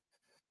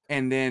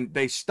 And then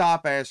they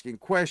stop asking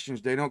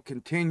questions. They don't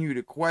continue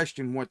to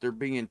question what they're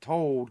being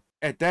told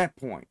at that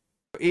point.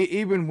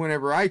 Even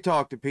whenever I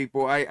talk to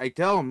people, I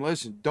tell them,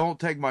 listen, don't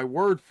take my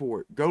word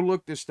for it. Go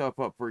look this stuff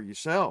up for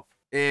yourself.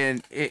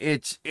 And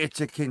it's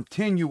a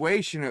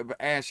continuation of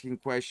asking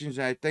questions.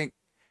 And I think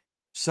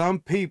some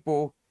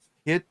people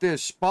hit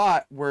this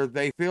spot where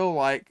they feel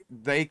like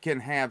they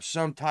can have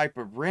some type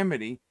of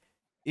remedy,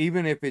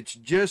 even if it's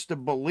just a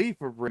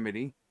belief of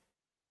remedy,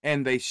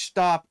 and they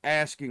stop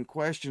asking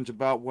questions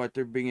about what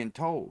they're being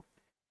told.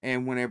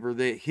 And whenever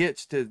it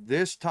hits to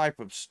this type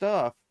of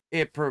stuff,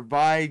 it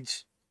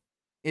provides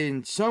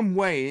in some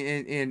way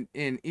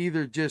in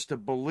either just a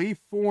belief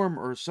form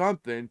or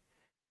something,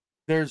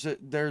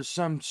 there's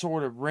some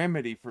sort of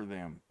remedy for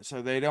them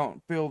so they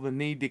don't feel the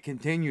need to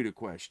continue to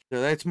question.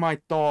 So that's my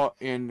thought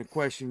in the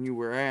question you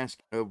were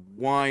asking of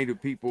why do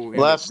people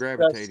end up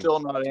gravitating. That's still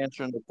not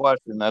answering the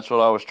question. That's what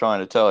I was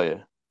trying to tell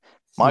you.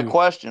 My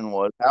question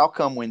was, how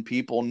come when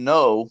people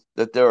know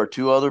that there are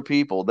two other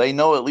people, they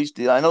know at least,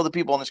 I know the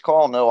people on this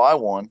call know I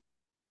won.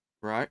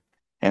 Right.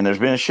 And there's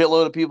been a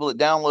shitload of people that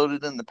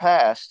downloaded in the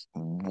past.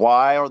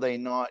 Why are they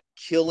not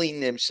killing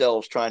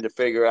themselves trying to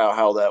figure out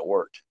how that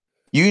worked?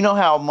 You know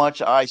how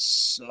much I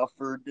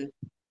suffered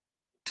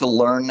to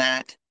learn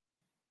that?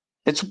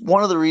 It's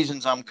one of the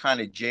reasons I'm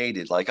kind of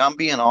jaded. Like, I'm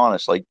being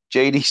honest. Like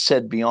JD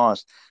said, be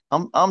honest.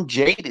 I'm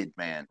jaded,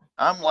 man.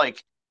 I'm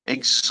like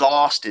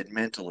exhausted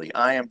mentally.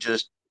 I am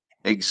just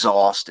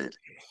exhausted.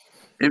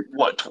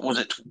 What was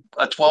it?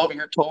 A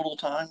 12-year total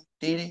time,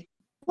 Dee?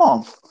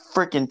 Long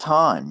freaking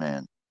time,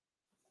 man.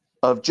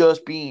 Of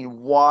just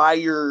being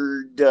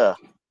wired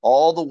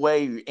all the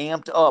way,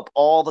 amped up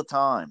all the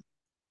time.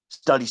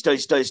 Study, study,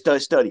 study, study,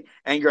 study.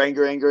 Anger,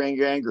 anger, anger,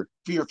 anger, anger.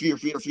 Fear, fear,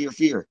 fear, fear,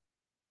 fear.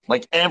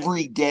 Like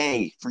every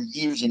day for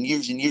years and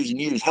years and years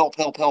and years. Help,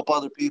 help, help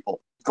other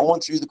people.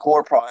 Going through the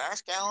core process.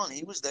 Ask Alan,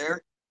 he was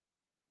there.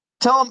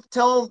 Tell him,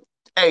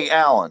 hey,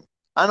 Alan,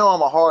 I know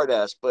I'm a hard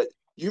ass, but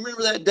you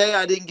remember that day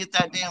I didn't get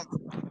that damn.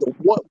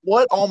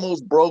 What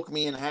almost broke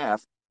me in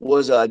half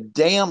was a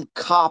damn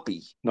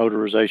copy.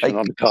 Notarization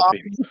on the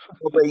copy.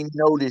 Of a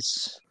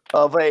notice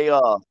of a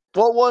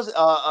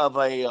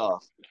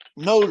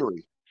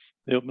notary.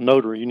 Yep,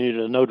 notary. You needed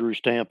a notary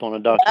stamp on a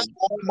document.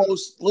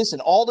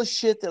 Listen, all the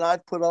shit that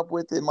I've put up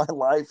with in my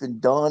life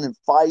and done and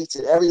fights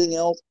and everything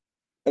else,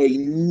 a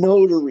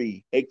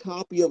notary, a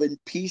copy of a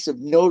piece of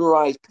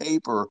notarized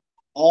paper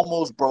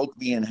almost broke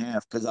me in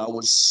half because I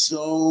was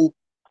so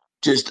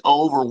just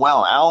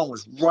overwhelmed. Alan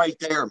was right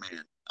there,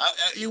 man.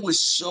 It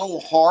was so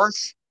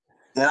harsh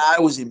that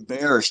I was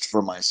embarrassed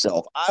for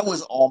myself. I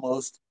was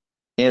almost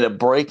at a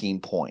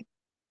breaking point.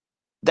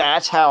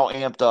 That's how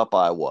amped up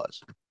I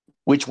was.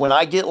 Which when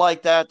I get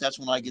like that, that's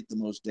when I get the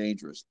most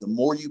dangerous. The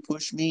more you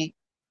push me,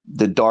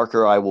 the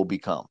darker I will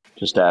become.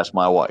 Just ask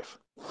my wife.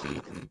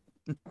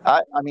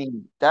 I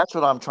mean, that's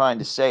what I'm trying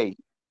to say.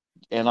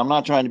 And I'm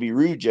not trying to be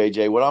rude,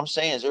 JJ. What I'm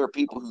saying is there are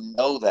people who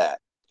know that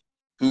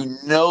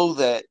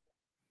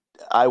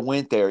I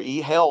went there.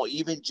 Hell,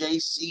 even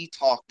JC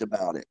talked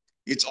about it.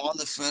 It's on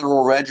the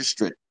Federal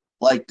Register.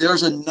 Like,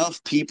 there's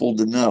enough people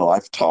to know.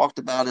 I've talked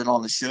about it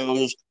on the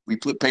shows. We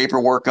put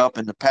paperwork up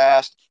in the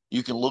past.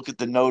 You can look at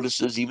the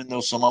notices, even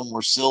though some of them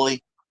were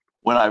silly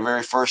when I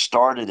very first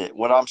started it.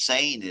 What I'm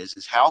saying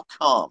is how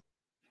come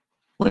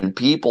when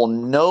people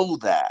know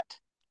that,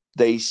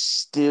 they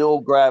still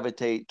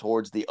gravitate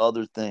towards the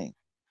other thing?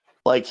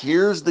 Like,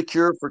 here's the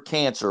cure for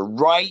cancer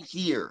right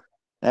here.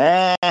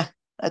 I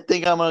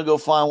think I'm going to go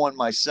find one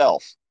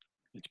myself.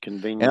 It's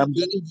convenient. And I'm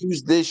going to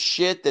use this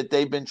shit that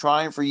they've been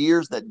trying for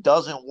years that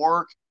doesn't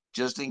work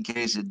just in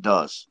case it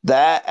does.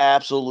 That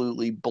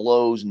absolutely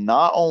blows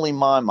not only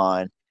my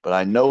mind, but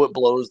I know it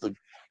blows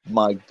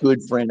my good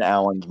friend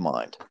Alan's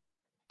mind.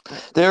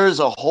 There is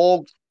a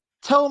whole...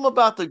 Tell them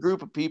about the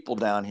group of people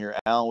down here,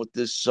 Alan, with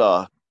this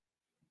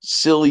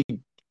silly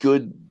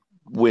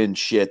Goodwin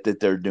shit that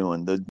they're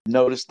doing. The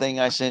notice thing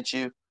I sent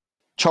you,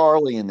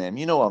 Charlie and them.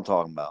 You know what I'm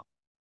talking about.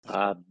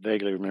 I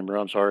vaguely remember.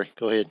 I'm sorry.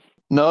 Go ahead.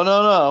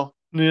 No.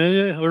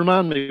 Yeah.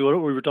 Remind me what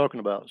we were talking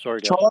about. Sorry,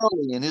 guys.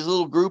 Charlie and his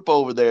little group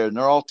over there, and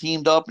they're all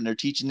teamed up and they're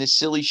teaching this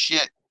silly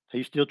shit.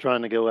 He's still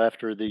trying to go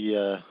after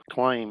the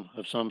claim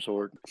of some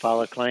sort,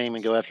 file a claim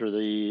and go after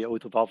the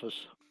oath of office.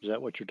 Is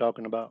that what you're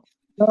talking about?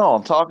 No,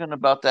 I'm talking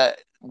about that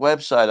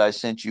website I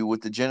sent you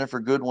with the Jennifer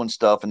Goodwin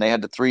stuff, and they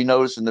had the 3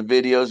 notice in the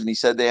videos, and he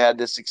said they had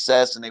this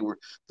success, and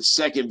the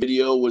second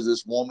video was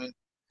this woman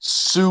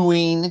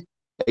suing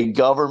a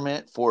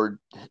government for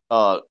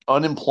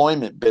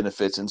unemployment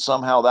benefits, and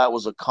somehow that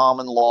was a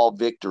common law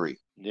victory.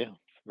 Yeah,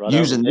 right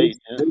using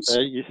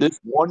this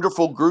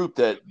wonderful group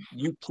that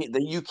you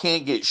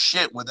can't get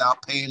shit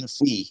without paying a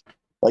fee.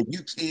 Like you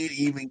can't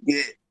even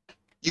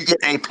you get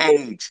a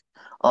page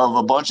of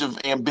a bunch of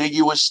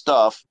ambiguous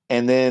stuff,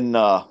 and then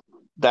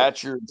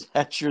that's your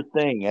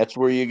thing. That's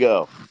where you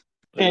go.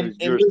 And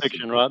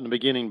jurisdiction right in the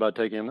beginning by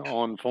taking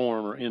on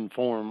form or in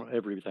form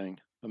everything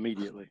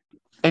immediately.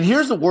 And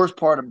here's the worst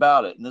part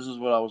about it, and this is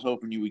what I was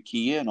hoping you would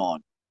key in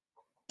on.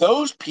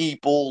 Those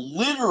people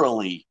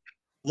literally,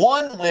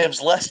 one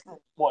lives less than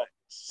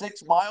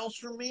 6 miles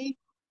from me.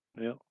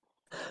 Yeah.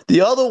 The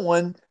other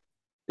one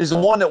is the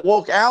one that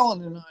woke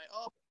Alan and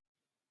I up.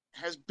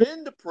 Has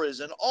been to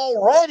prison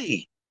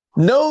already.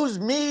 Knows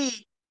me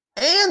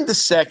and the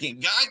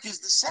second guy, because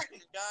the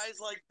second guy is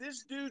like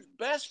this dude's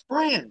best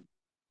friend,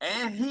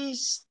 and he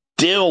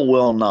still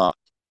will not.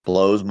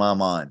 Blows my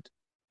mind.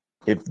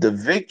 If the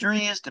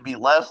victory is to be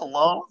left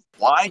alone,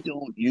 why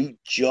don't you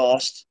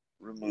just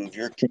remove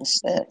your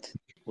consent?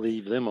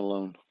 Leave them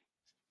alone.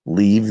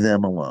 Leave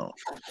them alone.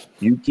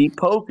 You keep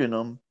poking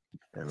them,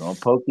 they're going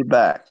to poke you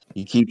back.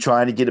 You keep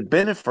trying to get a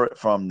benefit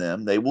from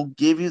them, they will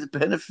give you the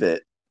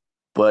benefit.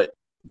 But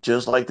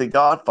just like the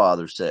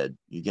Godfather said,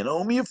 you can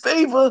owe me a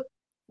favor.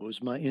 What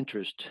was my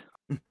interest?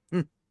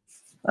 I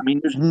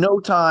mean, there's no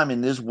time in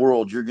this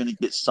world you're going to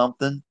get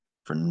something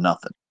for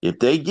nothing. If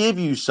they give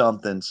you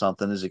something,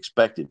 something is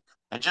expected.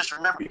 And just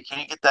remember, you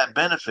can't get that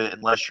benefit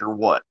unless you're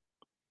what?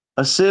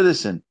 A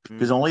citizen,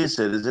 because only a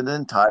citizen is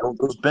entitled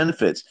to those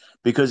benefits,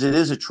 because it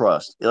is a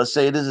trust. Let's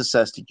say it is a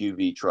Cesta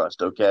QV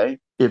trust, okay?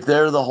 If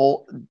they're the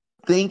whole,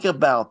 think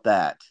about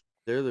that.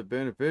 They're the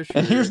beneficiary.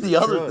 And here's the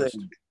other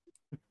thing.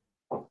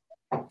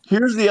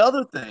 Here's the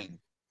other thing.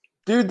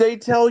 Dude, they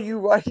tell you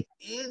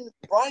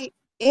right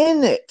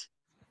in it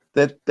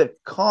that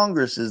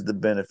Congress is the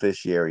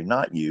beneficiary,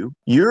 not you.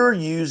 You're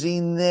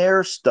using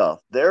their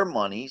stuff, their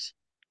monies,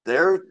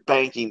 their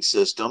banking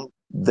system,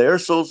 their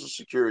social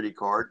security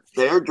card,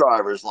 their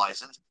driver's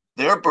license,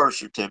 their birth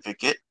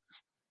certificate,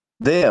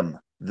 them,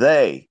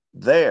 they,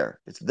 their.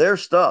 It's their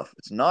stuff.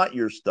 It's not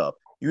your stuff.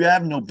 You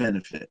have no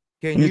benefit.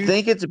 You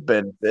think it's a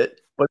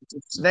benefit, but it's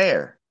a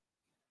snare.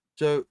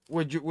 So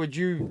would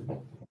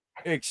you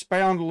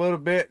expound a little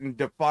bit and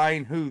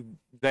define who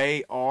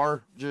they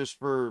are, just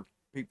for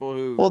people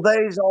who... Well,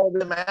 they's all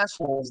them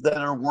assholes that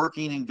are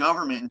working in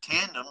government in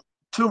tandem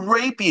to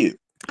rape you.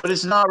 But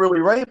it's not really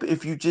rape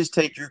if you just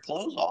take your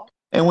clothes off.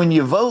 And when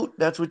you vote,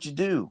 that's what you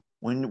do.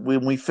 When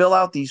we fill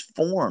out these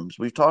forms,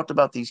 we've talked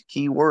about these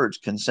key words,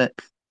 consent.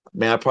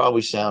 Man, I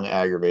probably sound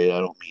aggravated. I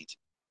don't mean to.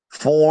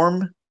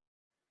 Form,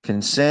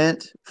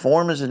 consent.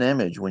 Form is an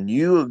image. When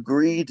you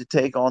agree to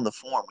take on the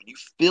form, when you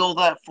fill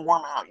that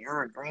form out,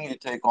 you're agreeing to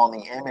take on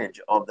the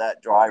image of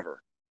that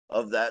driver,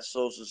 of that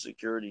social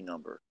security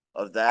number,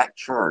 of that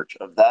church,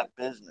 of that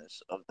business,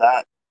 of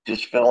that,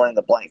 just fill in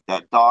the blank,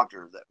 that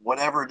doctor, that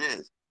whatever it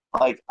is.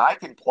 Like, I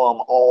can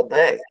plumb all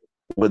day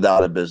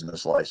without a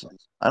business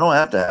license. I don't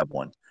have to have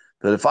one.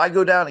 But if I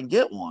go down and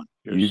get one,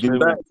 you can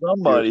bet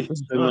somebody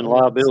assuming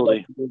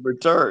liability in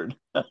return.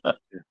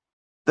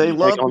 They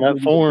love on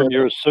that form.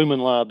 You're assuming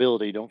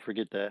liability. Don't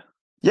forget that.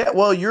 Yeah,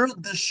 well, you're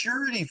the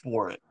surety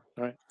for it.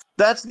 Right.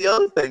 That's the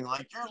other thing.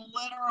 Like, you're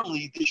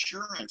literally the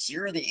insurance.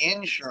 You're the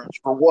insurance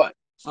for what?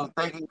 So that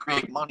they can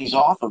create monies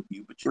off of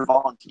you, but you're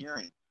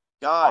volunteering.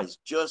 Guys,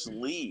 just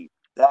leave.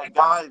 That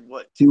guy,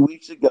 2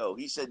 weeks ago,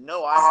 he said,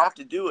 no, I have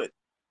to do it.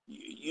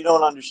 You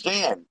don't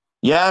understand.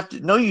 You have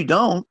to. No, you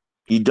don't.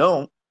 You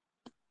don't.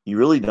 You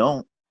really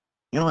don't.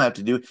 You don't have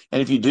to do it.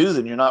 And if you do,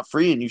 then you're not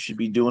free and you should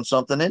be doing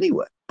something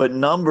anyway. But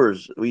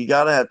numbers, we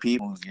got to have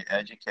people who get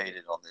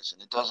educated on this.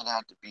 And it doesn't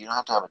have to be, you don't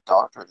have to have a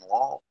doctorate in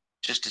law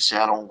just to say,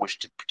 I don't wish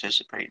to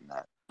participate in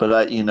that.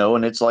 But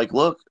and it's like,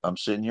 look, I'm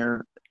sitting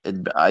here.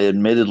 I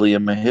admittedly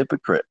am a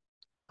hypocrite.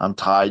 I'm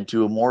tied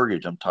to a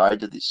mortgage. I'm tied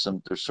to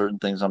there's certain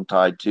things I'm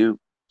tied to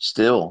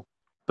still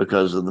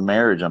because of the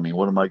marriage. I mean,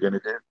 what am I going to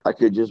do? I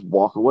could just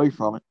walk away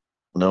from it.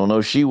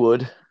 No, she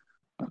would.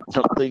 I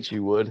don't think she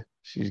would.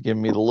 She's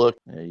giving me the look.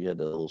 Yeah, you had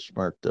a little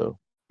smirk, though.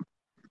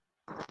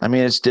 I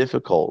mean, it's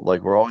difficult.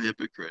 Like, we're all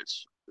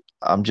hypocrites.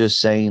 I'm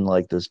just saying,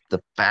 like,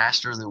 the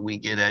faster that we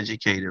get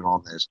educated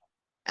on this,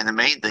 and the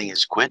main thing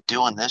is quit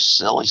doing this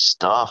silly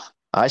stuff.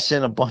 I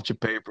sent a bunch of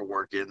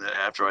paperwork in that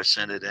after I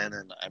sent it in,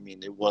 and I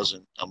mean, it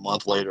wasn't a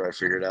month later I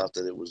figured out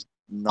that it was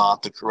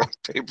not the correct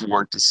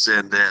paperwork to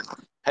send in.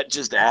 That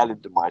just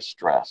added to my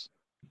stress.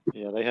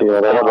 Yeah, they have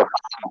a file.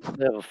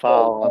 They have a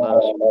file on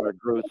us for our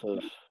growth of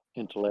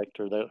intellect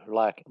or the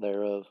lack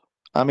thereof.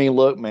 I mean,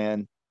 look,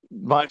 man,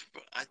 I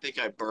think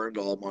I burned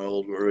all my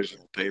old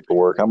original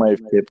paperwork. I might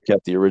have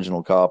kept the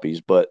original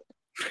copies, but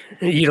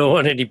You don't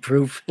want any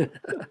proof.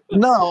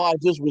 no, I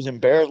just was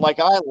embarrassed. Like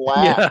I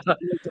laughed. Yeah.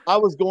 I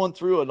was going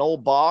through an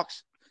old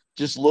box,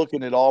 just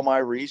looking at all my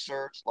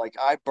research. Like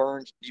I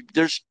burned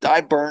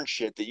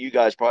shit that you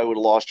guys probably would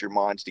have lost your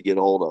minds to get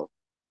hold of.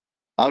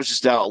 I was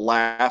just out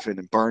laughing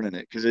and burning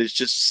it because it's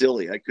just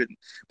silly. I couldn't.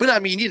 But I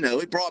mean,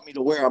 it brought me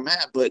to where I'm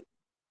at. But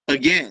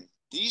again,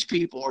 these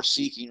people are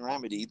seeking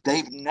remedy.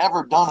 They've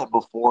never done it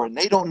before, and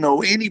they don't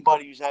know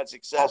anybody who's had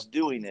success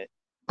doing it.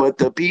 But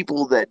the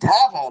people that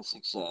have had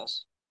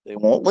success, they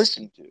won't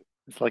listen to.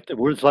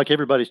 It's like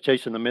everybody's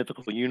chasing the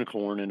mythical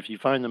unicorn, and if you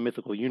find the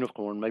mythical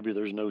unicorn, maybe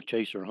there's no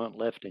chase or hunt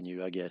left in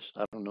you. I guess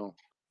I don't know.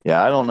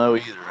 Yeah, I don't know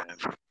either.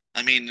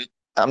 I mean,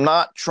 I'm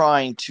not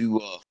trying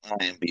to.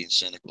 I am being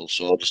cynical,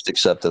 so I'll just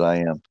accept that I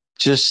am.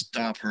 Just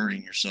stop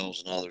hurting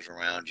yourselves and others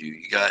around you.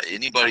 You got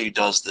anybody who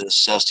does this,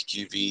 SESTA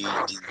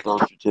QV,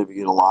 birth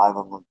certificate alive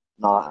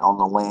not on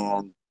the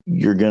land.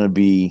 You're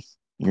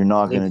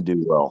not gonna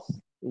do well.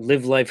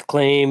 Live life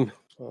claim,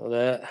 all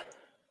that.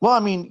 Well, I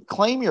mean,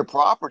 claim your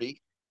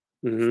property.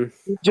 Hmm.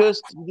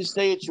 Just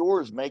say it's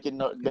yours. Make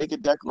a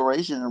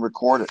declaration and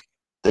record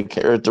it.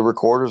 At the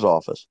recorder's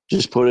office.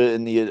 Just put it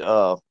in the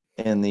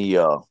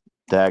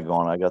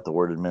daggone. I got the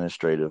word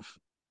administrative.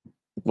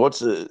 What's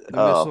The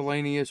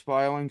miscellaneous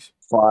filings.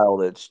 file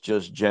that's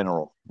just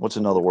general? What's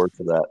another word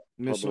for that?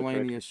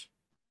 Miscellaneous.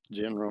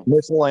 General.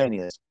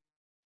 Miscellaneous.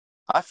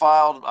 I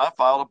filed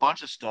a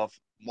bunch of stuff.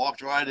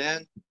 Walked right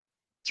in.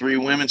 3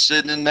 women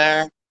sitting in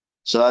there.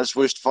 So I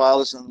switched to file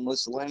this in the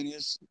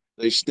miscellaneous.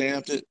 They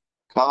stamped it,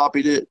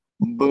 copied it,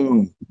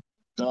 boom,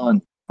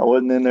 done. I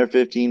wasn't in there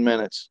 15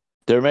 minutes.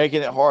 They're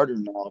making it harder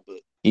now, but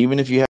even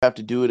if you have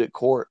to do it at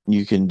court,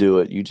 you can do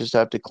it. You just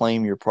have to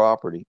claim your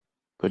property.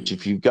 But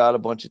if you've got a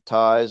bunch of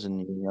ties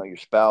and your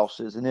spouse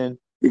isn't in,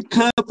 it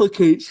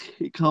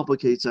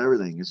complicates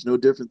everything. It's no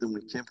different than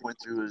when Kim went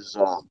through his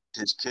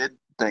kid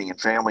thing in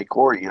family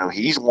court.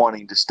 He's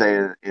wanting to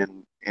stay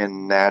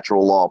in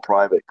natural law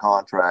private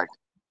contract,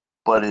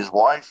 but his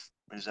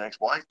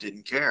ex-wife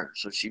didn't care,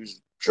 so she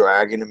was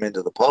dragging him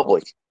into the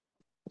public.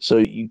 So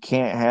you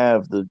can't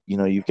have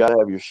you've got to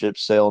have your ship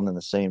sailing in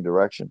the same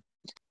direction.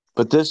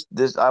 But this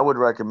I would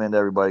recommend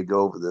everybody go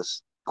over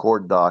this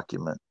court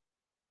document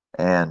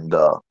and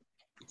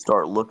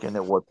start looking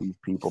at what these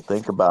people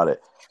think about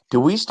it. Do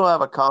we still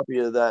have a copy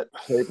of that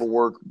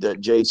paperwork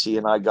that JC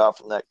and I got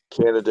from that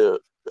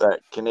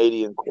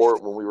Canadian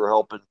court when we were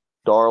helping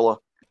Darla?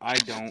 I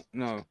don't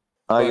know.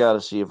 I got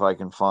to see if I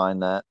can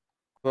find that.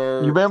 You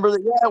remember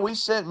that? Yeah, we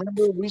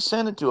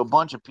sent it to a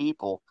bunch of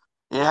people.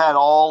 It had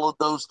all of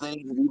those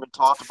things. We even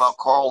talked about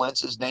Carl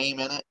Lentz's name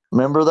in it.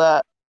 Remember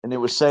that? And it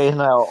was saying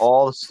how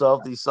all the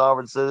stuff, these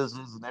sovereign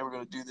citizens, and they were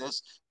going to do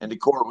this. And the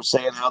court was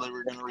saying how they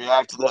were going to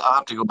react to that. I'll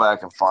have to go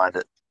back and find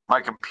it. My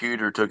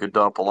computer took a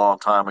dump a long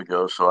time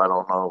ago, so I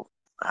don't know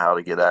how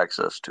to get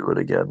access to it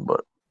again.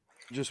 But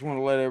just want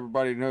to let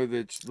everybody know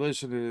that's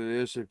listening to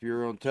this, if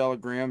you're on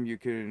Telegram, you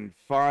can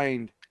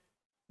find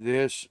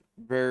this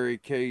very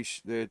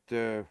case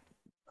that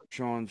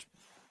Sean's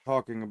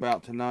talking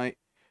about tonight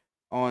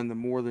on the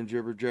More Than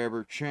Jibber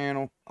Jabber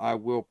channel. I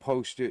will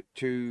post it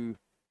to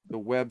the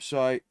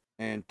website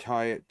and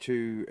tie it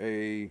to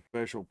a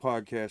special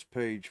podcast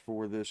page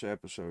for this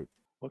episode.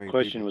 What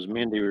question was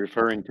Mindy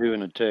referring to in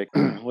the text?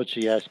 What's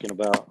she asking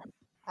about?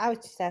 I was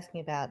just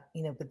asking about,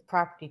 with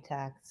property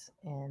tax,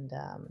 and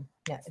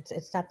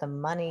it's not the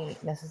money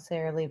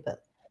necessarily,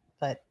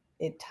 but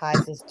it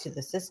ties us to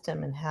the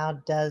system, and how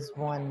does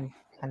one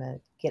kind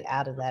of get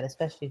out of that,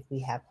 especially if we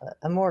have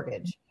a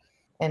mortgage,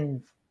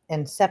 and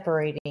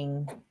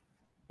separating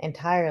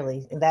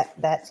entirely.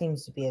 That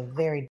seems to be a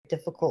very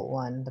difficult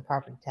one, the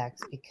property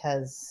tax,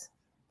 because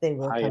they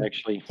will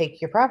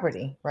take your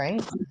property,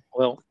 right?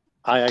 Well,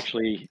 I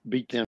actually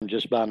beat them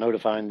just by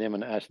notifying them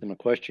and asked them a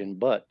question.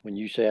 But when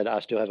you said I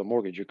still have a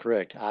mortgage, you're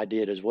correct. I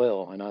did as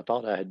well. And I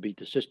thought I had beat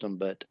the system.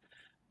 But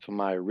for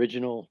my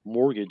original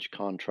mortgage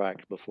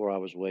contract before I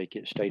was awake,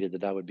 it stated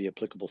that I would be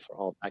applicable for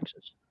all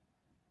taxes.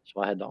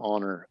 So I had to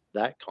honor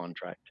that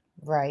contract.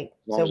 Right.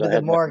 So with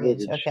the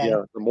mortgage, okay.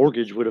 Yeah, the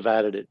mortgage would have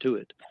added it to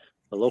it.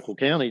 The local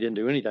county didn't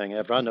do anything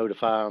after I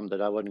notified them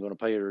that I wasn't going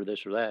to pay it or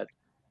this or that,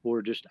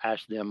 or just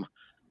asked them.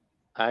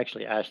 I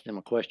actually asked them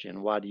a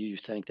question. Why do you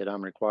think that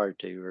I'm required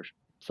to, or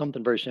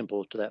something very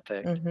simple to that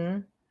fact?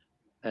 Mm-hmm.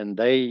 And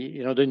they,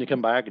 didn't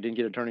come back. I didn't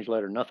get an attorney's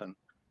letter, nothing.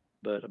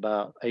 But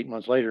about 8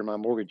 months later, my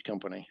mortgage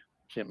company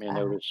sent me a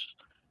notice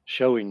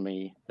showing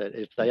me that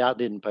if I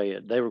didn't pay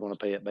it, they were going to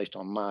pay it based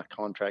on my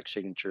contract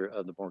signature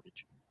of the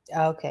mortgage.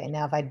 Okay.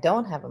 Now, if I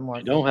don't have a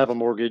mortgage, if you don't have a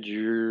mortgage,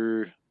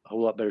 you're a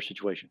whole lot better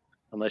situation,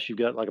 unless you've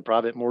got like a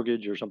private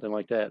mortgage or something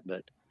like that.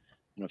 But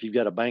if you've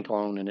got a bank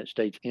loan and it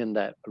states in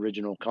that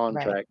original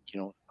contract,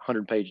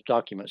 100-page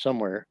document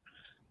somewhere,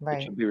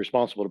 that you'll be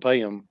responsible to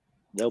pay them,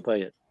 they'll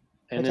pay it,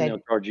 and then they'll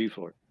charge you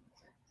for it.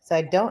 So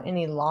I don't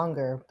any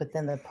longer, but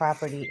then the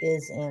property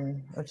is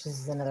in, which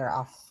is another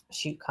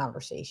offshoot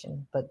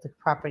conversation, but the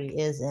property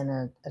is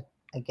in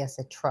I guess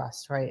a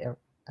trust, right? A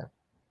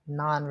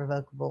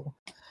non-revocable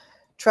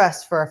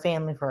trust for our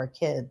family, for our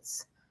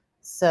kids.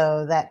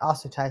 So that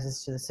also ties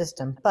us to the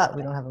system, but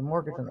we don't have a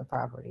mortgage on the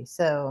property.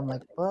 So I'm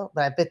like, well,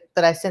 but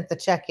I sent the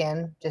check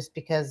in just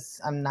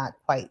because I'm not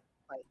quite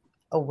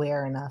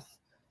aware enough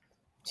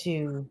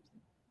to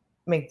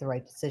make the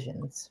right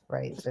decisions,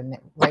 right? So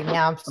right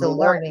now I'm still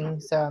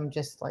learning, so I'm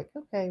just like,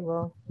 okay,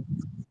 well,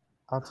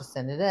 I'll just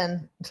send it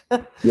in.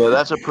 Yeah,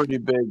 that's a pretty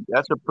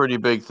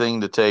big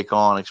thing to take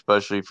on,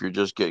 especially if you're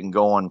just getting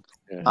going.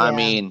 Yeah. I Yeah.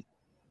 mean,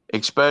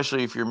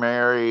 especially if you're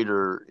married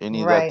or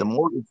any of that. The Right.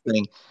 mortgage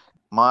thing,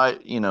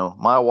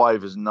 my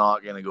wife is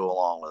not going to go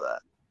along with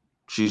that.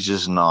 She's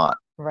just not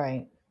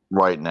Right.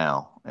 right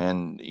now.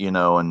 And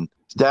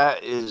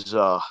that is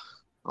a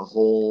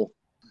whole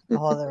A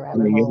whole other in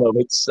rabbit hole. of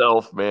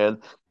itself,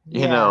 man.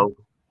 Yeah.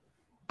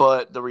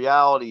 But the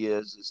reality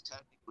is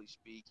technically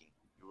speaking,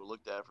 you were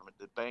looked at from it.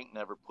 The bank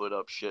never put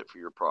up shit for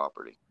your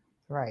property.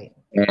 Right.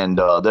 And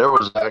there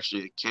was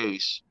actually a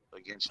case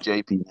against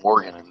J.P.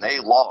 Morgan, and they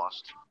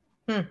lost.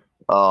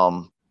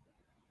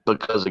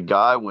 Because a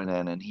guy went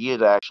in and he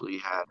had actually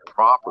had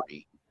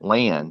property,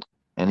 land,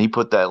 and he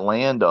put that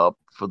land up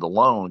for the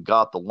loan,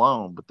 got the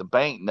loan, but the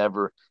bank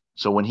never.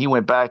 So when he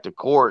went back to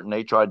court and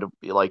they tried to,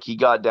 he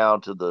got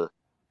down to the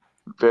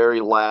very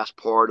last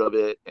part of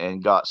it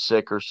and got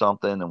sick or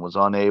something and was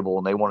unable,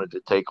 and they wanted to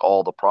take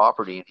all the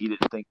property, and he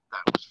didn't think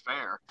that was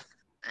fair.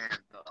 And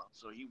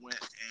so he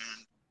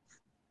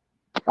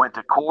went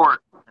to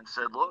court and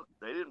said, look,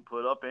 they didn't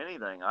put up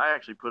anything. I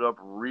actually put up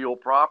real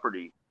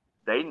property.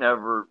 They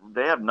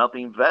have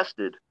nothing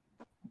vested.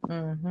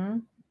 Mm-hmm.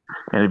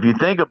 And if you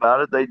think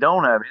about it, they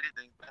don't have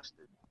anything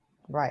vested.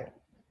 Right.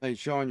 Hey,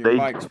 Sean, your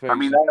mic's facing. I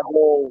mean, that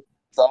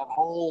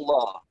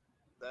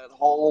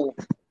whole,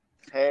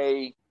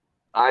 hey,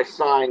 I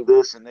signed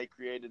this and they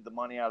created the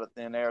money out of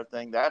thin air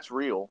thing, that's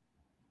real.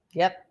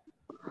 Yep.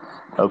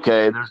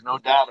 Okay, there's no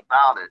doubt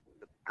about it.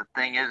 The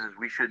thing is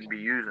we shouldn't be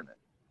using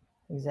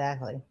it.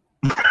 Exactly.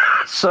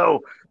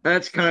 So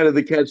that's kind of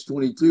the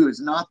catch-22.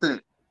 It's not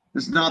that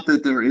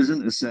there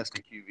isn't a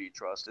Cessna QV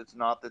trust. It's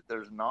not that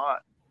there's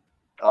not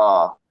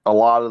a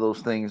lot of those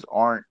things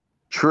aren't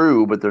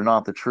true, but they're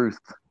not the truth.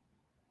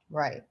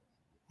 Right.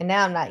 And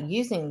now I'm not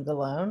using the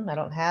loan. I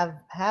don't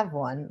have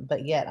one,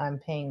 but yet I'm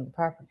paying the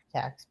property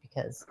tax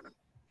because.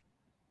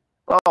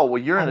 Oh,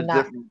 well, you're in a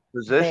different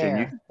position.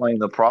 You can claim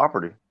the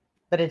property.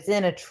 But it's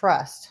in a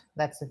trust.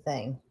 That's the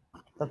thing.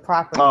 The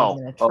property is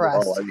in a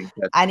trust.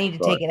 I need to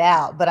take it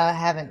out, but I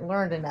haven't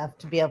learned enough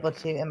to be able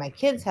to, and my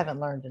kids haven't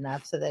learned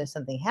enough so that if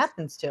something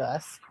happens to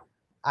us,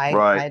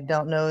 I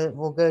don't know it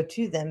will go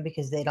to them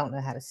because they don't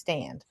know how to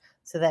stand.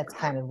 So that's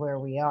kind of where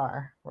we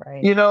are,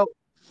 right?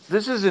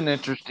 This is an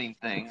interesting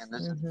thing, and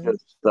this is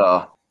just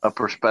a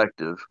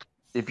perspective.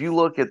 If you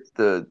look at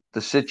the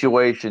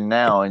situation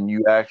now and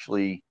you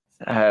actually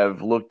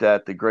have looked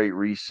at the Great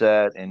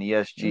Reset and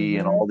ESG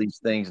and all these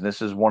things, and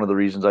this is one of the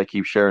reasons I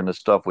keep sharing this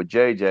stuff with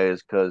JJ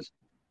is because,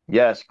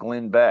 yes,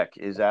 Glenn Beck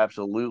is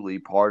absolutely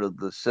part of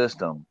the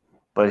system,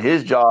 but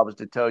his job is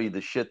to tell you the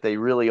shit they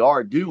really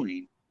are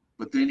doing,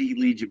 but then he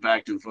leads you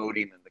back to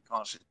voting in the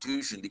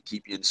Constitution to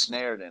keep you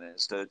ensnared in it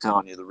instead of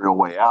telling you the real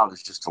way out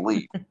is just to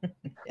leave.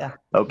 Yeah.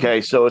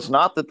 Okay, so it's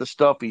not that the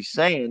stuff he's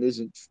saying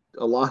isn't,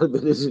 a lot of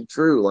it isn't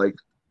true. Like,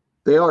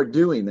 they are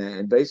doing that,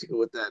 and basically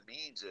what that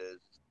means is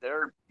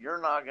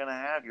you're not going to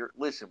have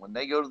listen, when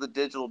they go to the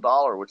digital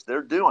dollar, which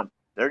they're doing,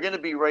 they're going to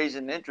be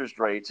raising interest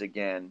rates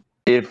again.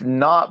 If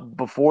not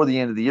before the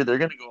end of the year, they're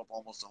going to go up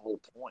almost a whole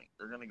point.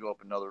 They're going to go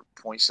up another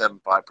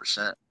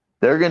 0.75%.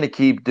 They're going to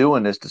keep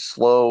doing this to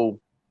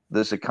slow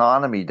this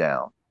economy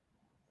down,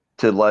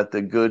 to let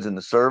the goods and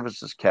the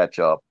services catch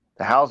up.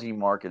 The housing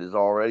market is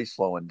already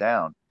slowing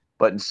down.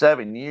 But in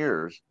 7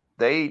 years,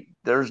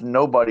 there's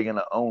nobody going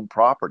to own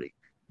property.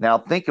 Now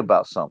think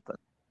about something.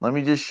 Let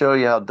me just show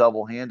you how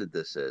double-handed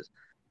this is.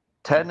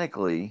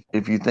 Technically,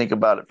 if you think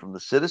about it from the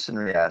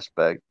citizenry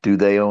aspect, do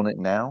they own it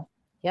now?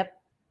 Yep.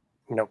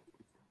 Nope.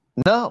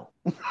 No,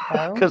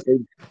 because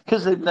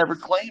they've never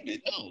claimed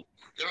it. No,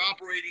 they're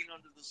operating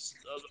under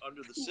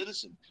the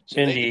citizen.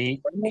 So they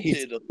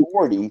granted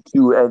authority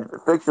to a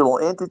fictional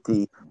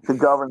entity to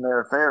govern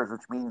their affairs,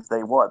 which means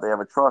they what? They have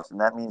a trust, and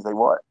that means they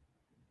what?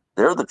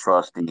 They're the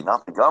trustee,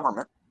 not the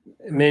government.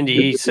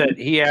 Mindy,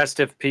 he asked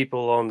if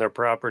people own their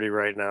property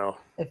right now.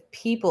 If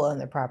people own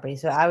their property,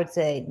 so I would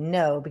say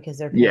no because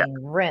they're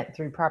paying rent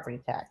through property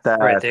tax.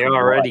 Right, they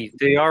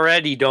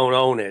already don't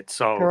own it.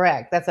 So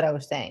correct. That's what I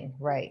was saying.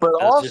 Right. But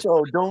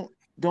also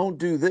don't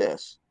do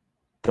this.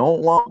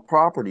 Don't lump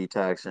property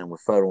tax in with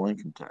federal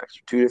income tax.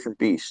 They're two different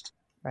beasts.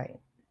 Right.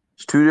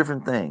 It's two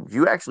different things.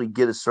 You actually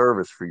get a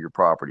service for your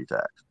property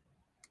tax.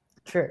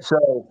 True.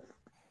 So,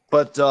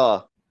 but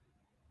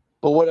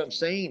what I'm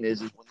saying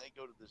is when they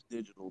go to this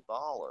digital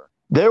dollar,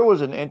 there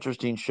was an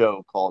interesting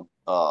show called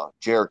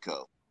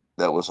Jericho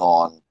that was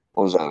on,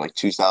 what was that, like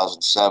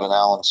 2007,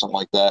 Alan, something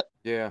like that?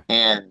 Yeah.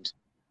 And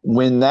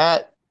when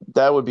that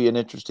that would be an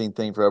interesting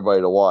thing for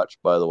everybody to watch,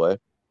 by the way.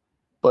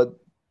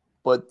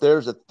 But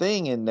there's a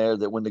thing in there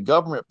that when the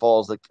government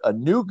falls, like a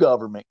new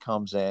government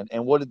comes in,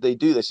 and what did they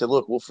do? They said,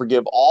 "Look, we'll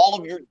forgive all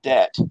of your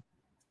debt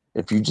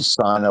if you just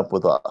sign up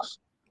with us.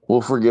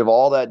 We'll forgive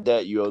all that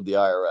debt you owed the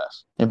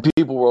IRS." And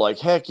people were like,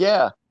 "Heck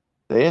yeah!"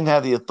 They didn't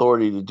have the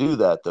authority to do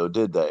that, though,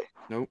 did they?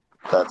 Nope.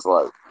 That's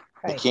right.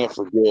 They Right. can't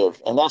forgive,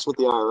 and that's what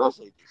the IRS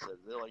agent said.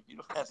 They're like, "You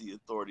don't have the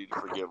authority to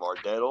forgive our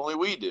debt. Only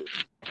we do."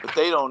 But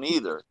they don't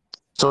either.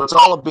 So it's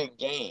all a big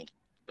game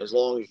as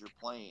long as you're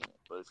playing it.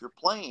 But if you're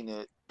playing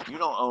it, you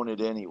don't own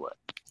it anyway.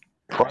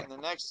 But in the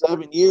next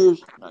 7 years,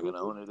 you're not going to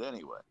own it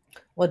anyway.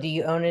 Well, do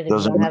you own it if you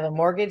Doesn't- don't have a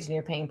mortgage and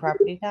you're paying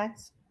property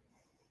tax?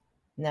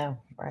 No,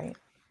 right?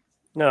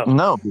 No.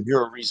 No, but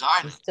you're a You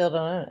resided. still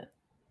don't own it.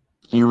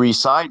 You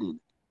resided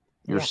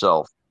Yeah.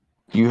 yourself.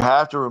 You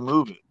have to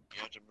remove it.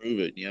 You have to move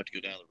it. And you have to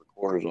go down to the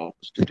recorder's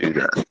office to do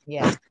that.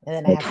 Yeah, and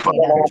then I have to pay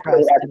another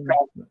trust.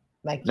 And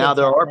my kids Now,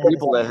 there have are to know the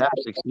people that same. have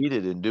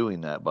succeeded in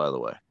doing that, by the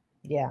way.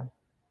 Yeah,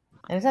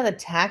 and it's not the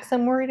tax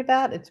I'm worried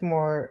about. It's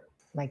more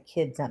my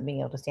kids not being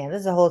able to stand.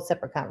 This is a whole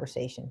separate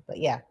conversation. But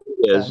yeah.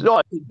 Yes. No,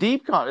 it's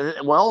deep.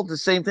 Well, the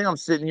same thing. I'm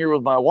sitting here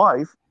with my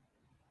wife.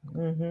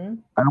 Mm-hmm.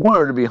 I don't want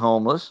her to be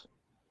homeless.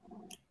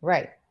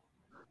 Right.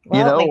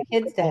 Well, I want know- my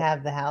kids to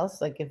have the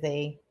house, like if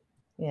they,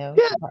 Yeah.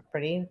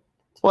 property,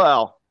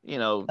 Well,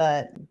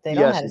 but they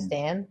don't know Yes. how to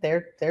stand.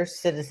 They're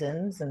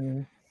citizens,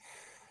 and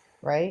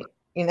right,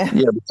 yeah.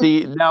 But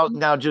see,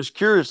 now, just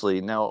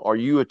curiously, now, are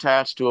you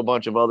attached to a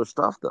bunch of other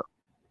stuff though?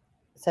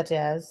 such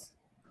as.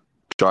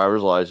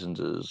 Driver's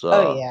licenses.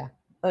 Oh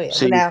yeah.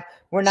 see, Now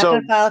we're not so-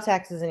 going to file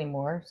taxes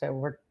anymore.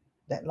 So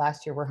that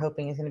last year we're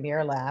hoping is going to be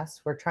our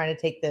last. We're trying to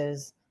take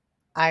those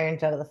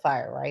irons out of the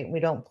fire, right? We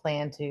don't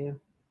plan to.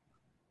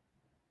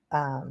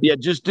 Yeah,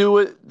 just do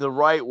it the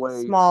right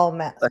way Small,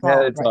 ahead of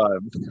right.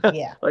 time.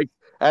 Yeah, Like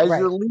as Right.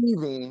 you're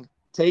leaving,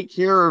 take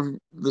care of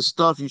the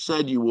stuff you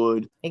said you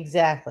would,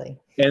 exactly.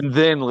 and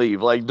then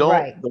leave. Like don't.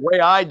 Right. The way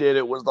I did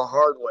it was the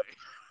hard way.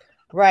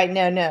 Right.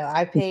 No.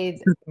 I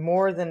paid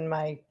more than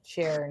my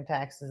share in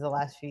taxes the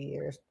last few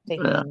years,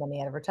 taking Yeah. the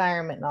money out of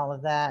retirement and all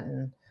of that.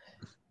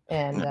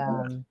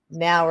 And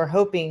now we're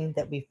hoping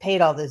that we've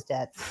paid all those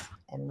debts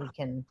and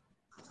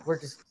we're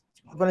just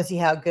going to see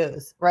how it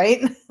goes.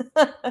 Right.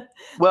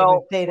 Well,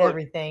 we've paid look,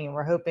 everything and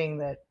we're hoping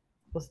that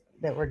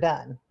we're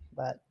done.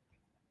 But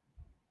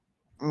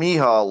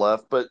Miha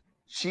left, but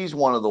she's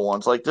one of the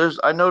ones. Like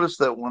I noticed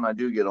that when I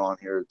do get on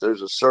here,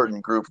 there's a certain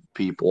group of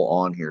people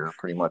on here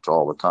pretty much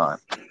all the time.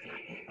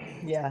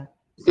 yeah.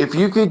 If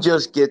you could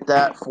just get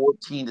that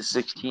 14 to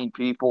 16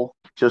 people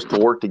just to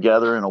work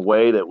together in a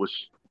way that was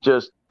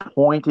just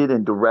pointed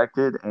and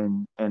directed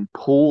and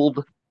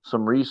pooled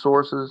some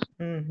resources,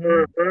 Hmm.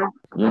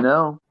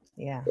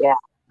 yeah, Yeah.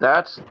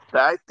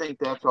 I think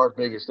that's our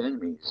biggest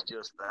enemy. Is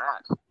just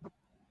that,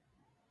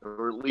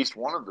 or at least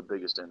one of the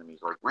biggest enemies.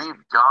 Like we've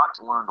got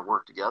to learn to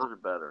work together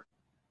better.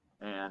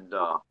 And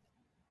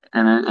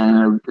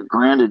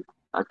granted,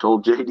 I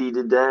told JD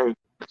today,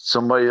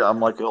 I'm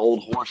like an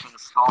old horse in the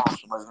stall.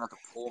 Somebody's gonna have to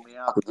pull me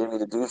out to get me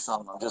to do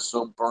something. I'm just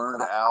so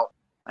burned out.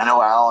 I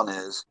know Alan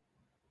is.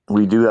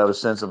 We do have a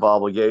sense of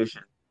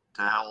obligation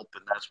to help,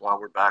 and that's why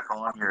we're back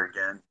on here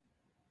again.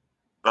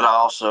 But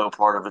also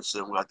part of it's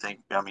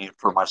that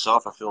for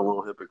myself, I feel a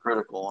little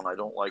hypocritical, and I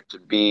don't like to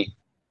be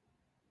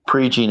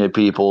preaching at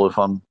people if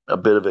I'm a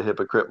bit of a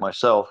hypocrite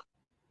myself.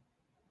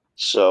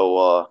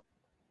 So,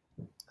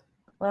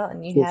 Well,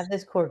 and you have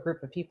this core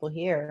group of people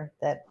here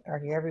that are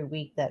here every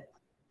week that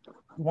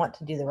want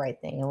to do the right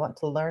thing and want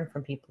to learn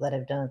from people that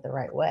have done it the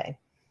right way.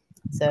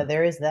 So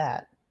there is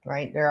that,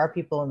 right? There are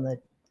people in the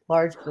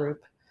large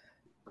group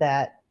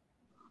that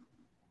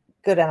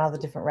go down all the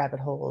different rabbit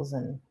holes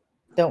and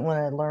don't want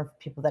to learn from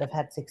people that have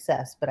had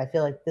success. But I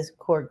feel like this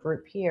core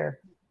group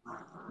here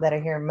that are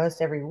here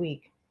most every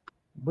week,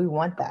 we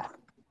want that.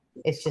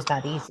 It's just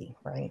not easy,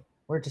 right?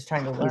 We're just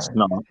trying to learn. it's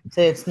not.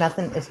 So it's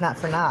not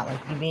for naught. Like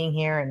you being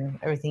here and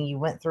everything you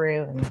went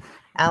through and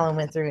Alan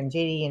went through and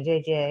JD and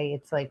JJ,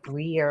 it's like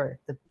we are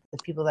the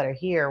people that are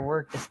here.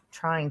 We're just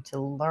trying to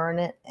learn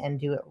it and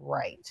do it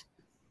right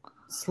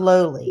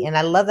slowly. And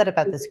I love that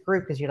about this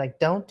group because you're like,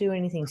 don't do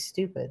anything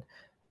stupid.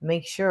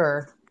 Make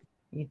sure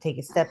you take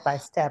it step by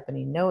step and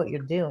you know what you're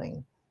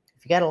doing.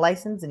 If you got a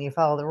license and you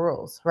follow the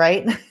rules,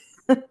 right?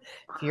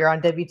 If you're on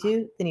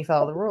W-2, then you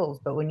follow the rules.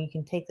 But when you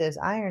can take those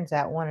irons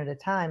out one at a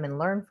time and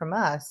learn from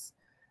us,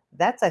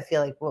 that's, I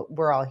feel like, what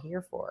we're all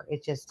here for.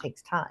 It just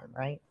takes time,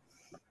 right?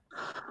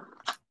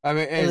 I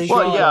mean, and least-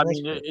 Well, Sean, yeah, I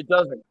mean, it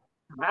doesn't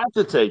have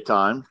to take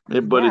time,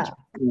 but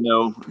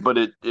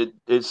Yeah.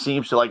 it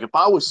seems to, like, if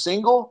I was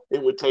single,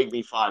 it would take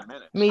me 5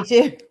 minutes. Me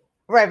too.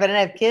 Right, but I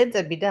didn't have kids,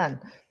 I'd be done.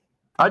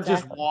 I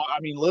just Exactly. walk. I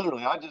mean,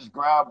 literally, I've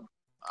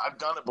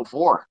done it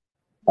before.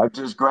 I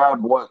just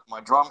grabbed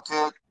my drum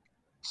kit,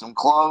 some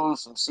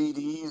clothes, some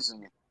CDs,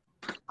 and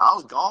I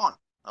was gone.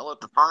 I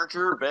left the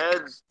furniture,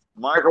 beds,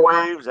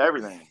 microwaves,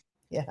 everything.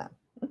 Yeah.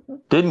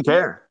 Didn't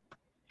care.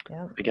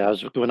 Yeah. Hey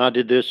guys, when I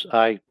did this,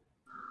 I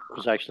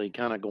was actually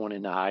kind of going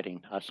into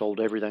hiding. I sold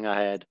everything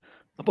I had,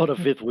 I bought a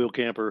fifth wheel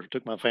camper,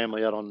 took my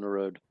family out on the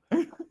road. I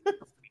was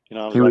He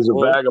like, was a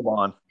well,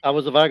 vagabond. I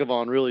was a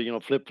vagabond, really,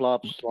 flip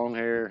flops, long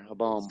hair, a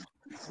bum,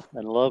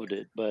 and loved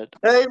it. But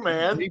Hey,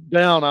 man. deep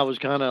down, I was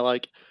kind of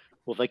like,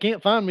 well, if they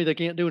can't find me, they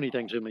can't do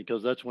anything to me,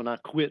 because that's when I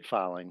quit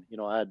filing.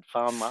 I'd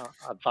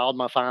filed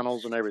my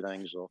finals and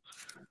everything. So,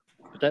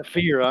 but that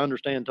fear, I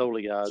understand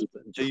totally, guys.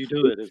 But until you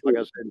do it, it's like I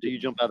said, until you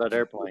jump out of that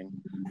airplane,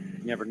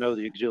 you never know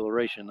the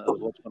exhilaration of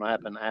what's going to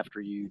happen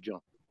after you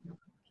jump.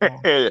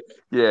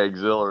 Yeah,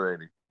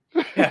 exhilarating.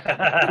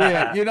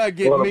 Yeah, you're not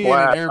getting What a me in an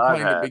blast airplane I've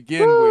to had.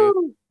 begin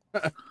Woo!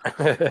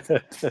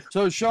 with.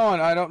 So, Sean,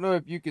 I don't know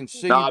if you can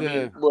see No, I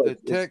mean, look, the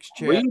it's text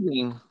chat,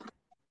 reading.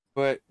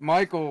 but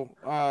Michael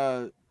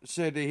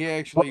said that he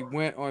actually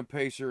went on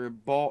Pacer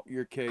and bought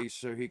your case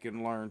so he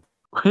can learn.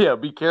 Yeah,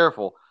 be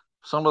careful.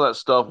 Some of that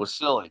stuff was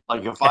silly.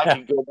 Like, if I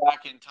could go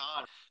back in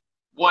time,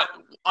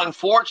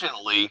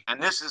 unfortunately,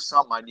 and this is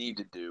something I need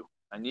to do,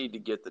 I need to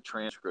get the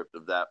transcript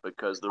of that,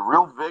 because the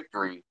real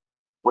victory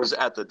was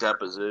at the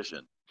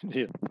deposition.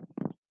 Yeah.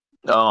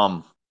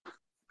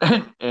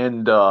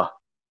 And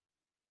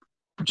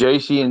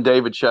JC and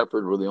David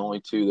Shepard were the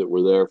only two that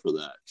were there for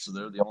that. So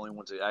they're the only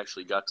ones that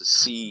actually got to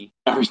see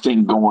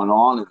everything going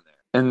on in there.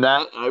 And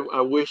that,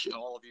 I wish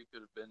all of you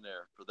could have been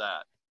there for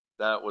that.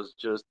 That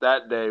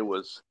day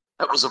was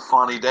a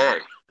funny day.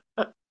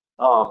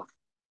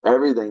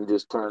 Everything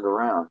just turned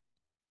around.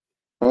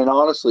 And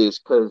honestly, it's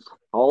because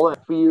all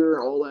that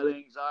fear, all that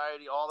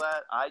anxiety, all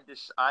that,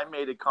 I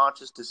made a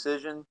conscious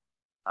decision.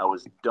 I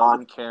was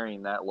done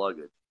carrying that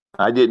luggage.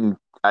 At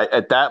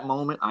that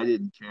moment, I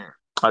didn't care.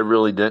 I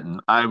really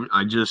didn't.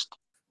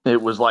 It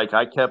was like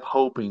I kept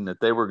hoping that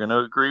they were going to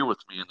agree with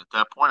me. And at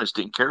that point, I just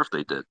didn't care if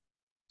they did,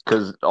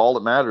 because all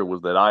that mattered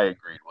was that I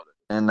agreed with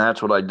it. And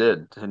that's what I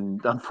did.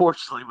 And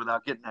unfortunately,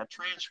 without getting that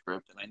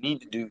transcript, and I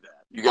need to do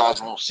that, you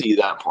guys won't see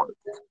that part.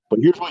 But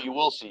here's what you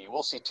will see. You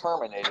will see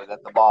terminated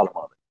at the bottom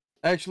of it.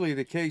 Actually,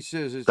 the case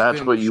says it's That's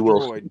been what destroyed. you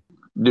will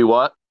see. Do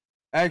what?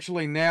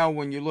 Actually, now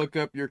when you look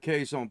up your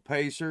case on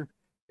Pacer,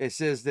 it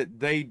says that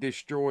they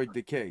destroyed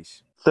the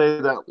case.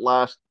 Say that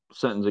last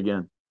sentence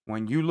again.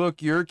 When you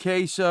look your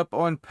case up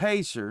on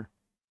Pacer,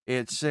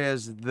 it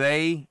says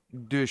they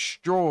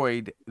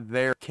destroyed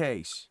their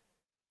case.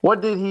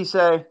 What did he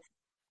say?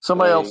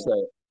 Somebody else say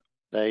it.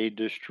 They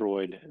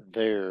destroyed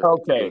their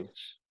case.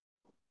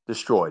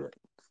 Destroyed it.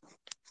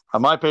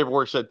 My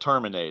paperwork said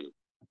terminated.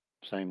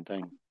 Same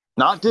thing.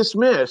 Not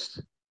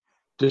dismissed.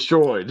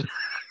 Destroyed.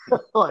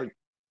 Like,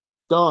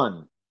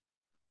 done.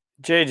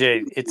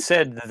 JJ, it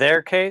said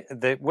their case.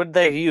 What did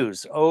they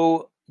use?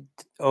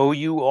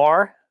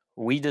 O-U-R?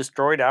 We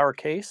destroyed our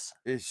case?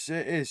 It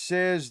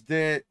says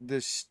that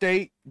the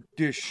state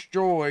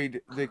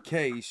destroyed the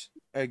case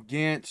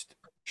against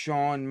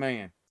Sean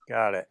Mann.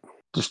 Got it.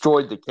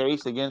 Destroyed the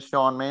case against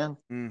Sean Mann?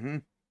 Mm-hmm.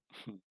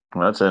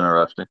 Well, that's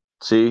interesting.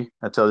 See,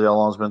 that tells you how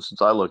long it's been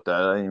since I looked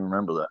at it. I didn't even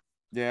remember that.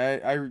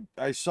 Yeah,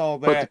 I saw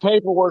that. But the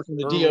paperwork from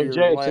the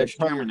DOJ said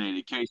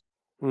terminated case.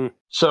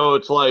 So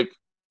it's like,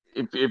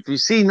 if you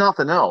see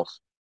nothing else,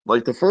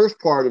 like the first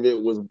part of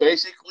it was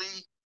basically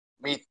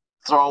me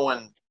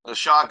throwing the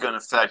shotgun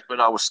effect, but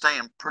I was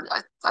staying pretty,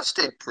 I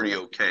stayed pretty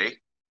okay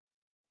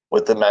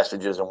with the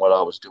messages and what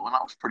I was doing.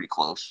 I was pretty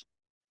close.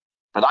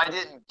 But I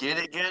didn't get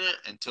it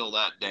until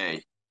that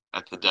day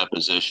at the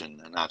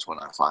deposition, and that's when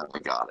I finally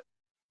got it.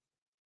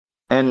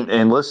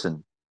 And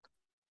listen,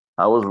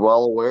 I was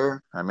well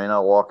aware I may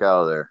not walk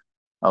out of there.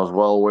 I was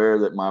well aware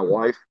that my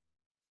wife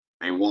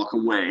may walk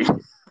away.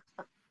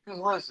 Because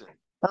listen,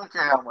 I don't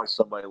care how much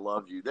somebody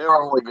loves you. They're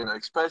only going to,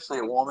 especially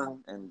a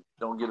woman, and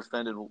don't get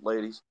offended,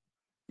 ladies,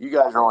 you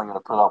guys are only going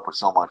to put up with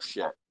so much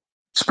shit.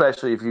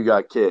 Especially if you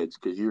got kids,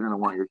 because you're going to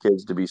want your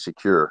kids to be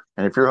secure.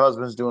 And if your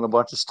husband's doing a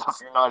bunch of stuff,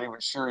 you're not even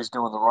sure he's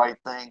doing the right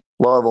thing.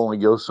 Love only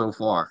goes so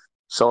far.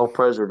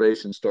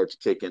 Self-preservation starts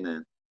kicking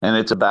in. And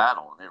it's a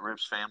battle, and it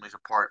rips families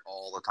apart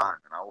all the time.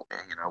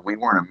 And we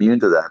weren't immune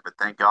to that, but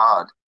thank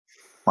God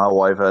my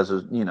wife has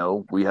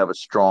we have a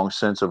strong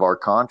sense of our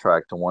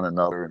contract to one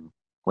another. And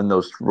when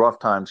those rough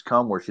times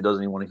come where she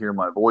doesn't even want to hear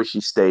my voice,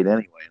 she stayed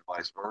anyway, and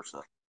vice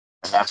versa.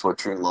 And that's what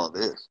true love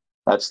is.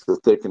 That's the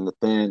thick and the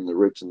thin, the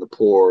rich and the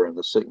poor, and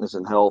the sickness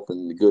and health,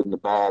 and the good and the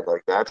bad.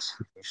 Like, that's,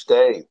 you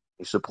stay,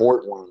 you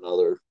support one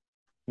another,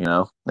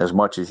 as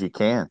much as you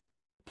can.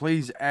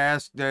 Please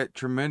ask that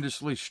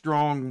tremendously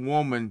strong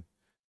woman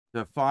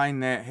to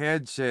find that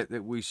headset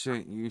that we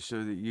sent you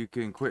so that you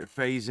can quit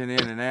phasing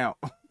in and out.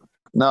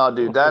 No,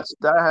 dude, that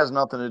has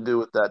nothing to do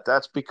with that.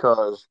 That's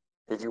because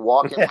if you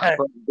walk in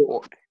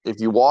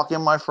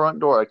my front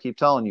door, I keep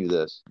telling you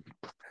this,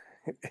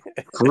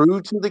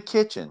 through to the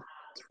kitchen,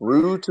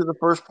 through to the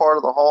first part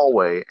of the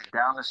hallway, and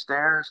down the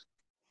stairs,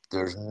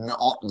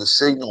 the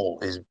signal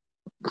is,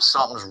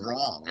 something's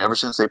wrong. Ever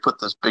since they put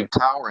this big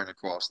tower in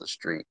across the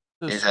street,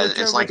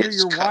 it's like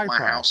it's cut my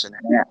house in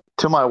half.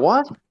 To my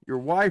what? Your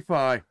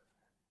Wi-Fi.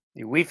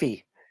 Your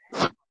Wi-Fi.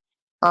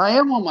 I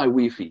am on my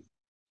Wi-Fi.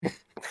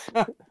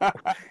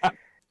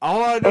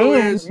 All I know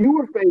is you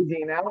were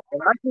phasing out,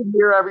 and I could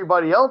hear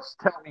everybody else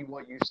tell me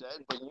what you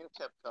said, but you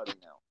kept cutting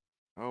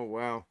out. Oh,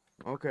 wow.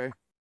 Okay.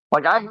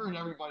 Like, I heard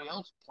everybody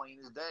else plain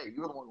as day.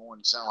 You're the one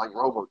going to sound like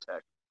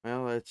Robotech.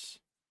 Well, that's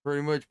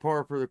pretty much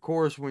par for the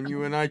course when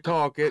you and I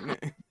talk, isn't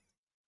it?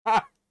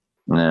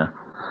 Yeah.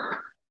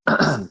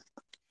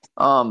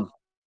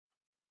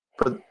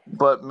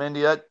 But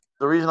Mindy,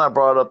 the reason I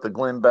brought up the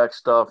Glenn Beck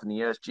stuff and the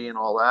ESG and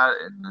all that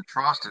and the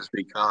trust is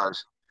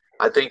because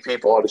I think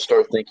people ought to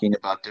start thinking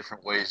about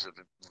different ways of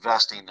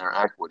investing their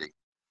equity,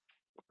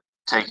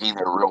 taking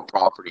their real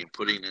property and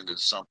putting it into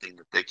something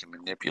that they can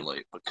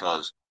manipulate.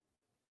 Because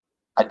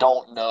I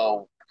don't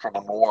know, from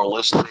a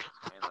moralistic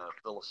and a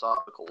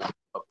philosophical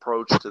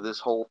approach to this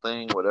whole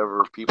thing,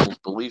 whatever people's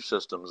belief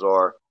systems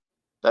are,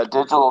 that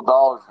digital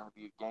dollar is going to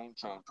be a game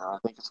changer. I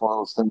think it's one of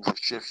those things that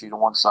shifts you to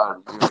one side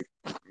of the year.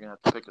 You're going to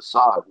have to pick a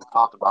side. We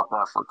talked about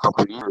that for a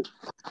couple of years.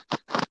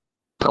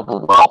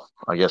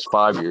 I guess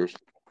 5 years,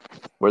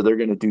 where they're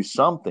going to do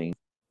something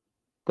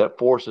that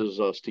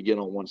forces us to get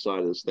on one side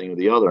of this thing or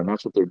the other. And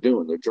that's what they're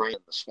doing. They're draining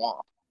the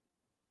swamp.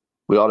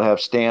 We ought to have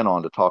Stan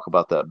on to talk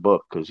about that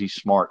book because he's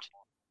smart.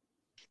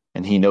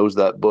 And he knows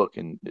that book.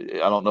 And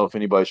I don't know if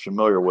anybody's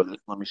familiar with it.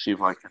 Let me see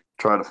if I can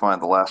try to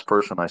find the last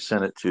person I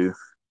sent it to.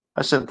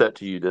 I sent that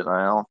to you, didn't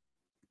I, Alan?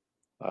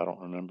 I don't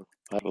remember.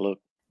 I have a look.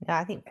 Yeah,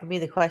 I think for me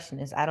the question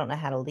is I don't know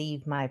how to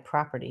leave my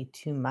property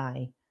to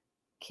my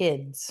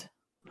kids,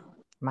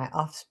 my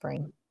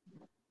offspring,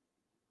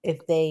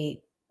 if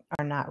they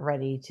are not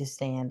ready to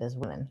stand as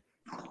women.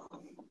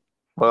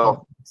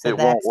 Well, so it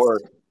won't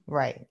work.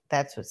 Right.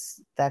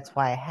 That's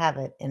why I have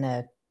it in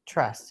a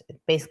trust,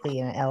 basically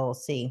in an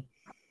LLC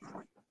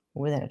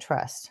within a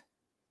trust.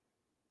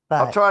 But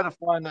I'll try to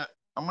find that.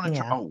 I'm going to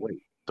try. Oh,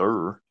 wait.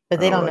 But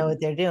they don't know what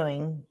they're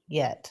doing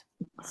yet.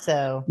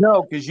 So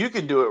no, because you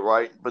can do it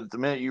right, but the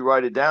minute you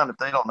write it down, if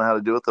they don't know how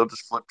to do it, they'll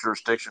just flip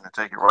jurisdiction and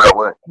take it right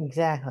away.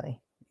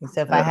 Exactly. And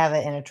so if I have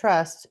it in a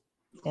trust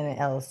in an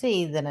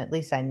LLC, then at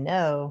least I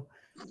know,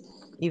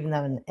 even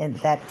though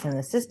that's in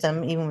the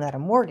system, even without a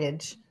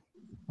mortgage,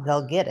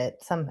 they'll get it.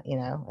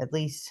 At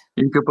least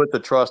you could put the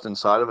trust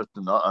inside of it,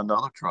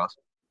 another trust.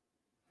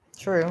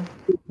 True.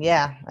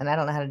 Yeah, and I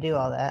don't know how to do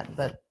all that,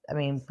 but I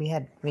mean, we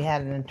had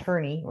an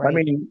attorney, right? I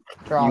mean,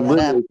 draw you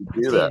that up. literally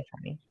could do that.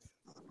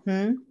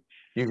 Attorney.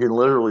 You can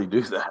literally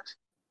do that.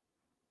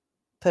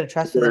 Put a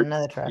trust within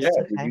another trust. Yeah,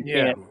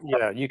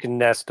 okay. You can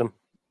nest them.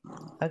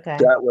 Okay.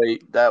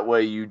 That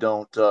way you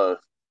don't.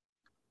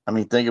 I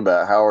mean, think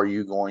about it. How are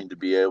you going to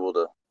be able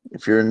to,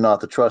 if you're not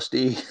the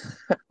trustee,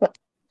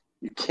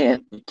 you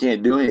can't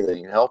do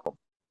anything to help them.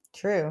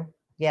 True.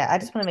 Yeah, I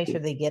just want to make sure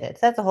they get it.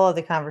 So that's a whole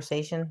other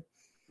conversation.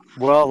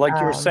 Well, like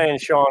you were saying,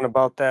 Sean,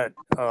 about that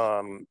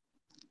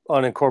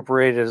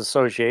unincorporated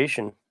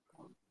association,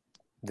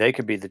 they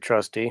could be the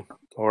trustee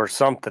or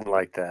something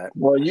like that.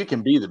 Well, you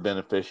can be the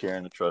beneficiary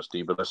and the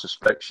trustee, but I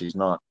suspect she's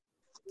not.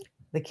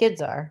 The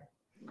kids are.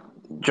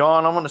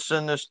 John, I'm going to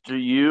send this to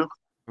you.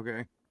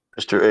 Okay.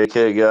 Mr.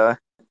 AK guy.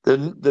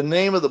 The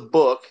name of the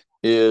book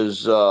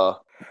is,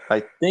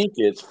 I think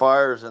it's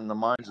Fires in the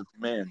Minds of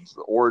Men,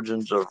 The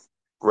Origins of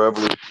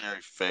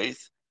Revolutionary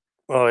Faith.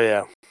 Oh,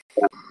 yeah.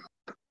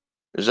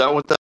 Is that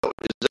what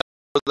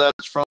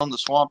that's from, the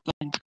Swamp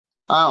Thing?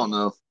 I don't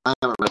know. I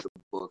haven't read the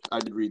book. I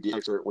did read the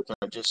excerpt, which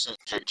I just sent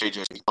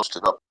JJ. He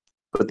posted up.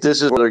 But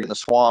this is where they're getting the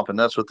swamp, and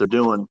that's what they're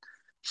doing.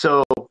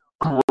 So what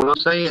I'm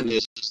saying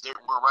is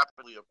we're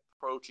rapidly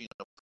approaching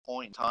a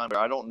point in time where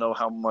I don't know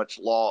how much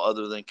law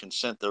other than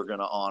consent they're going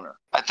to honor.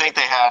 I think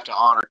they have to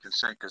honor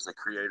consent because the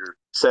Creator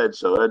said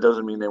so. That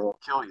doesn't mean they won't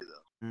kill you,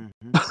 though.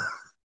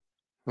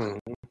 Mm-hmm.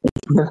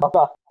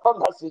 I'm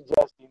not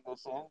suggesting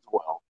this ends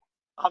well.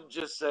 I'm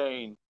just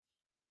saying,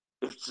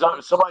 if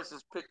somebody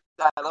says pick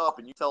that up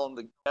and you tell them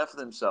to F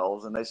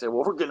themselves and they say,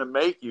 well, we're going to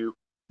make you,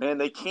 man,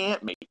 they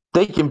can't make you.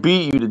 They can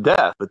beat you to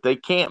death, but they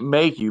can't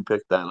make you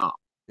pick that up.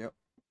 Yep.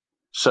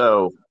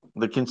 So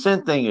the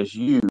consent thing is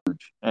huge.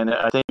 And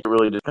I think it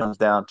really just comes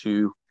down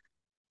to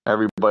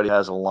everybody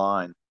has a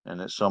line. And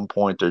at some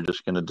point, they're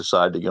just going to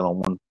decide to get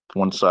on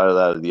one side of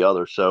that or the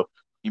other. So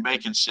you may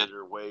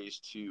consider ways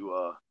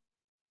to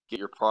get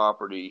your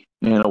property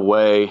in a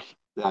way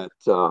that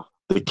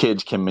the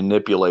kids can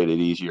manipulate it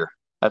easier.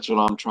 That's what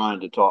I'm trying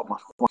to talk my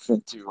wife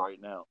into right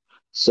now.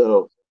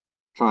 So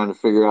trying to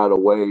figure out a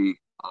way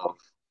of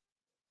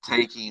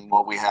taking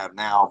what we have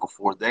now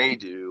before they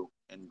do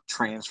and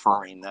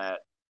transferring that,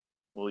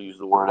 we'll use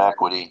the word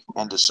equity,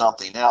 into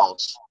something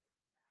else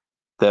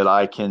that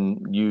I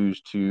can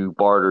use to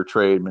barter,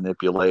 trade,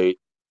 manipulate,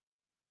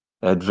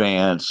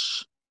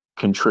 advance,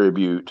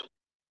 contribute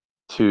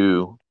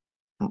to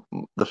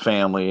the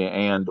family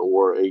and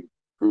or a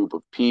group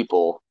of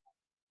people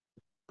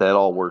that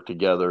all work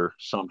together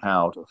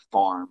somehow to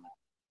farm.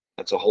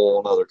 That's a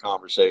whole other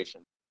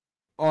conversation.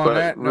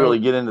 But really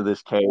get into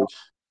this case.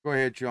 Go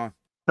ahead, Sean.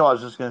 No, I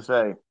was just going to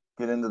say,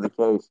 get into the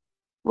case,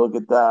 look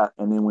at that,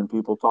 and then when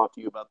people talk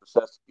to you about the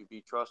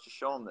SESQB trust, just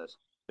show them this.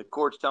 The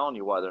court's telling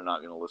you why they're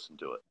not going to listen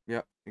to it.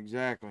 Yep,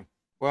 exactly.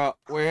 Well,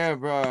 we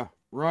have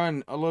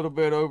run a little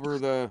bit over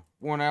the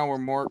 1 hour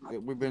mark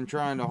that we've been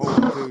trying to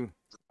hold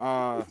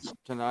to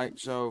tonight,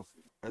 so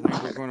I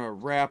think we're going to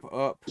wrap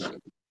up the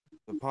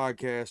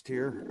podcast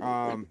here.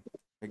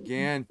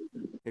 again,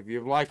 if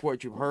you like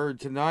what you've heard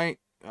tonight,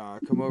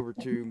 come over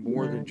to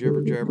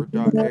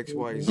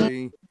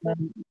morethanjibberjabber.xyz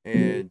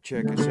and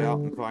check us out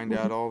and find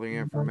out all the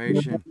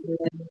information.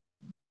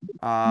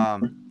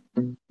 Oh,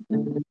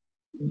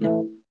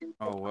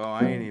 well,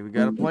 I ain't even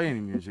got to play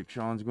any music.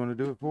 Sean's going to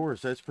do it for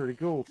us. That's pretty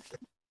cool.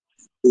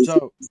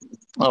 So.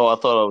 Oh, I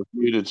thought I was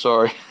muted.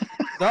 Sorry.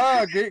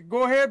 Nah,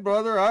 go ahead,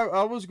 brother.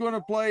 I was going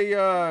to play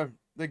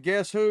the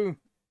Guess Who,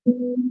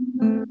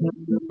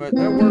 but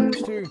that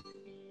works too.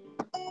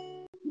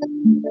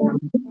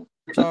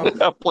 So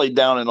I played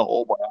Down in the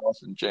Hole by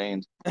Alice in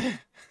Chains.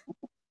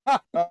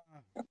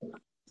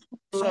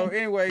 So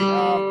anyway,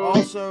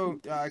 also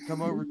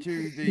come over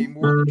to the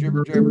More the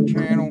Jibber Jabber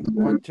channel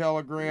on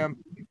Telegram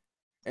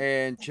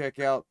and check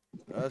out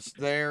us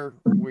there.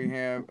 We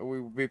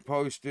will be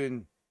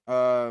posting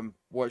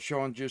what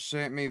Sean just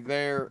sent me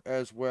there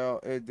as well.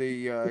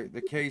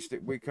 The case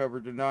that we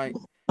covered tonight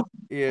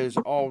is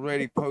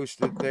already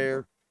posted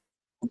there.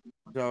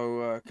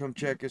 So come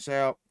check us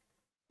out.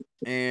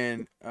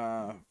 And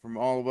from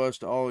all of us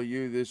to all of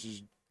you, this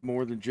is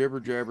More Than Jibber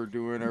Jabber,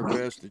 doing our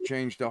best to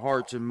change the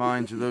hearts and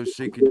minds of those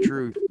seeking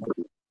truth.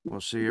 We'll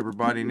see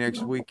everybody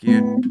next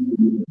weekend.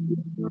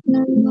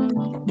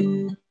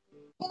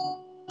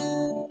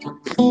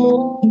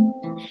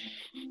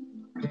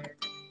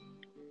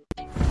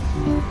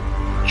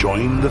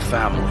 Join the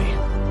family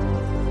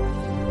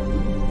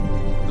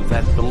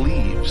that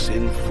believes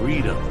in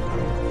freedom.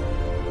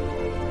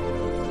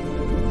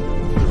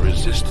 The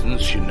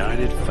Resistance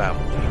United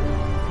family.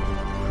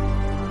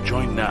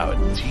 Join now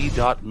at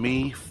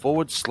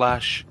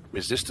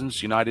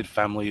t.me/Resistance United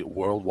Family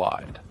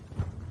Worldwide.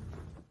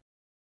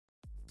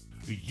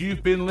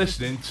 You've been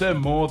listening to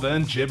More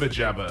Than Jibber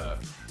Jabber.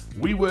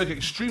 We work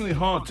extremely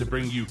hard to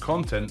bring you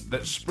content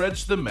that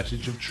spreads the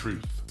message of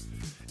truth.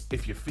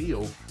 If you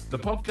feel the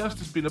podcast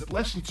has been a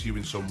blessing to you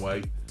in some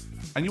way,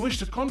 and you wish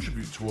to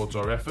contribute towards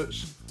our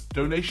efforts,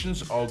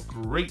 donations are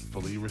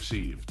gratefully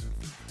received.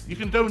 You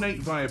can donate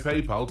via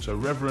PayPal to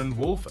Reverend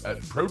Wolf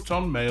at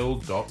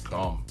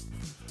protonmail.com.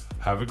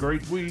 Have a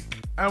great week,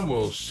 and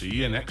we'll see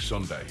you next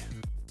Sunday.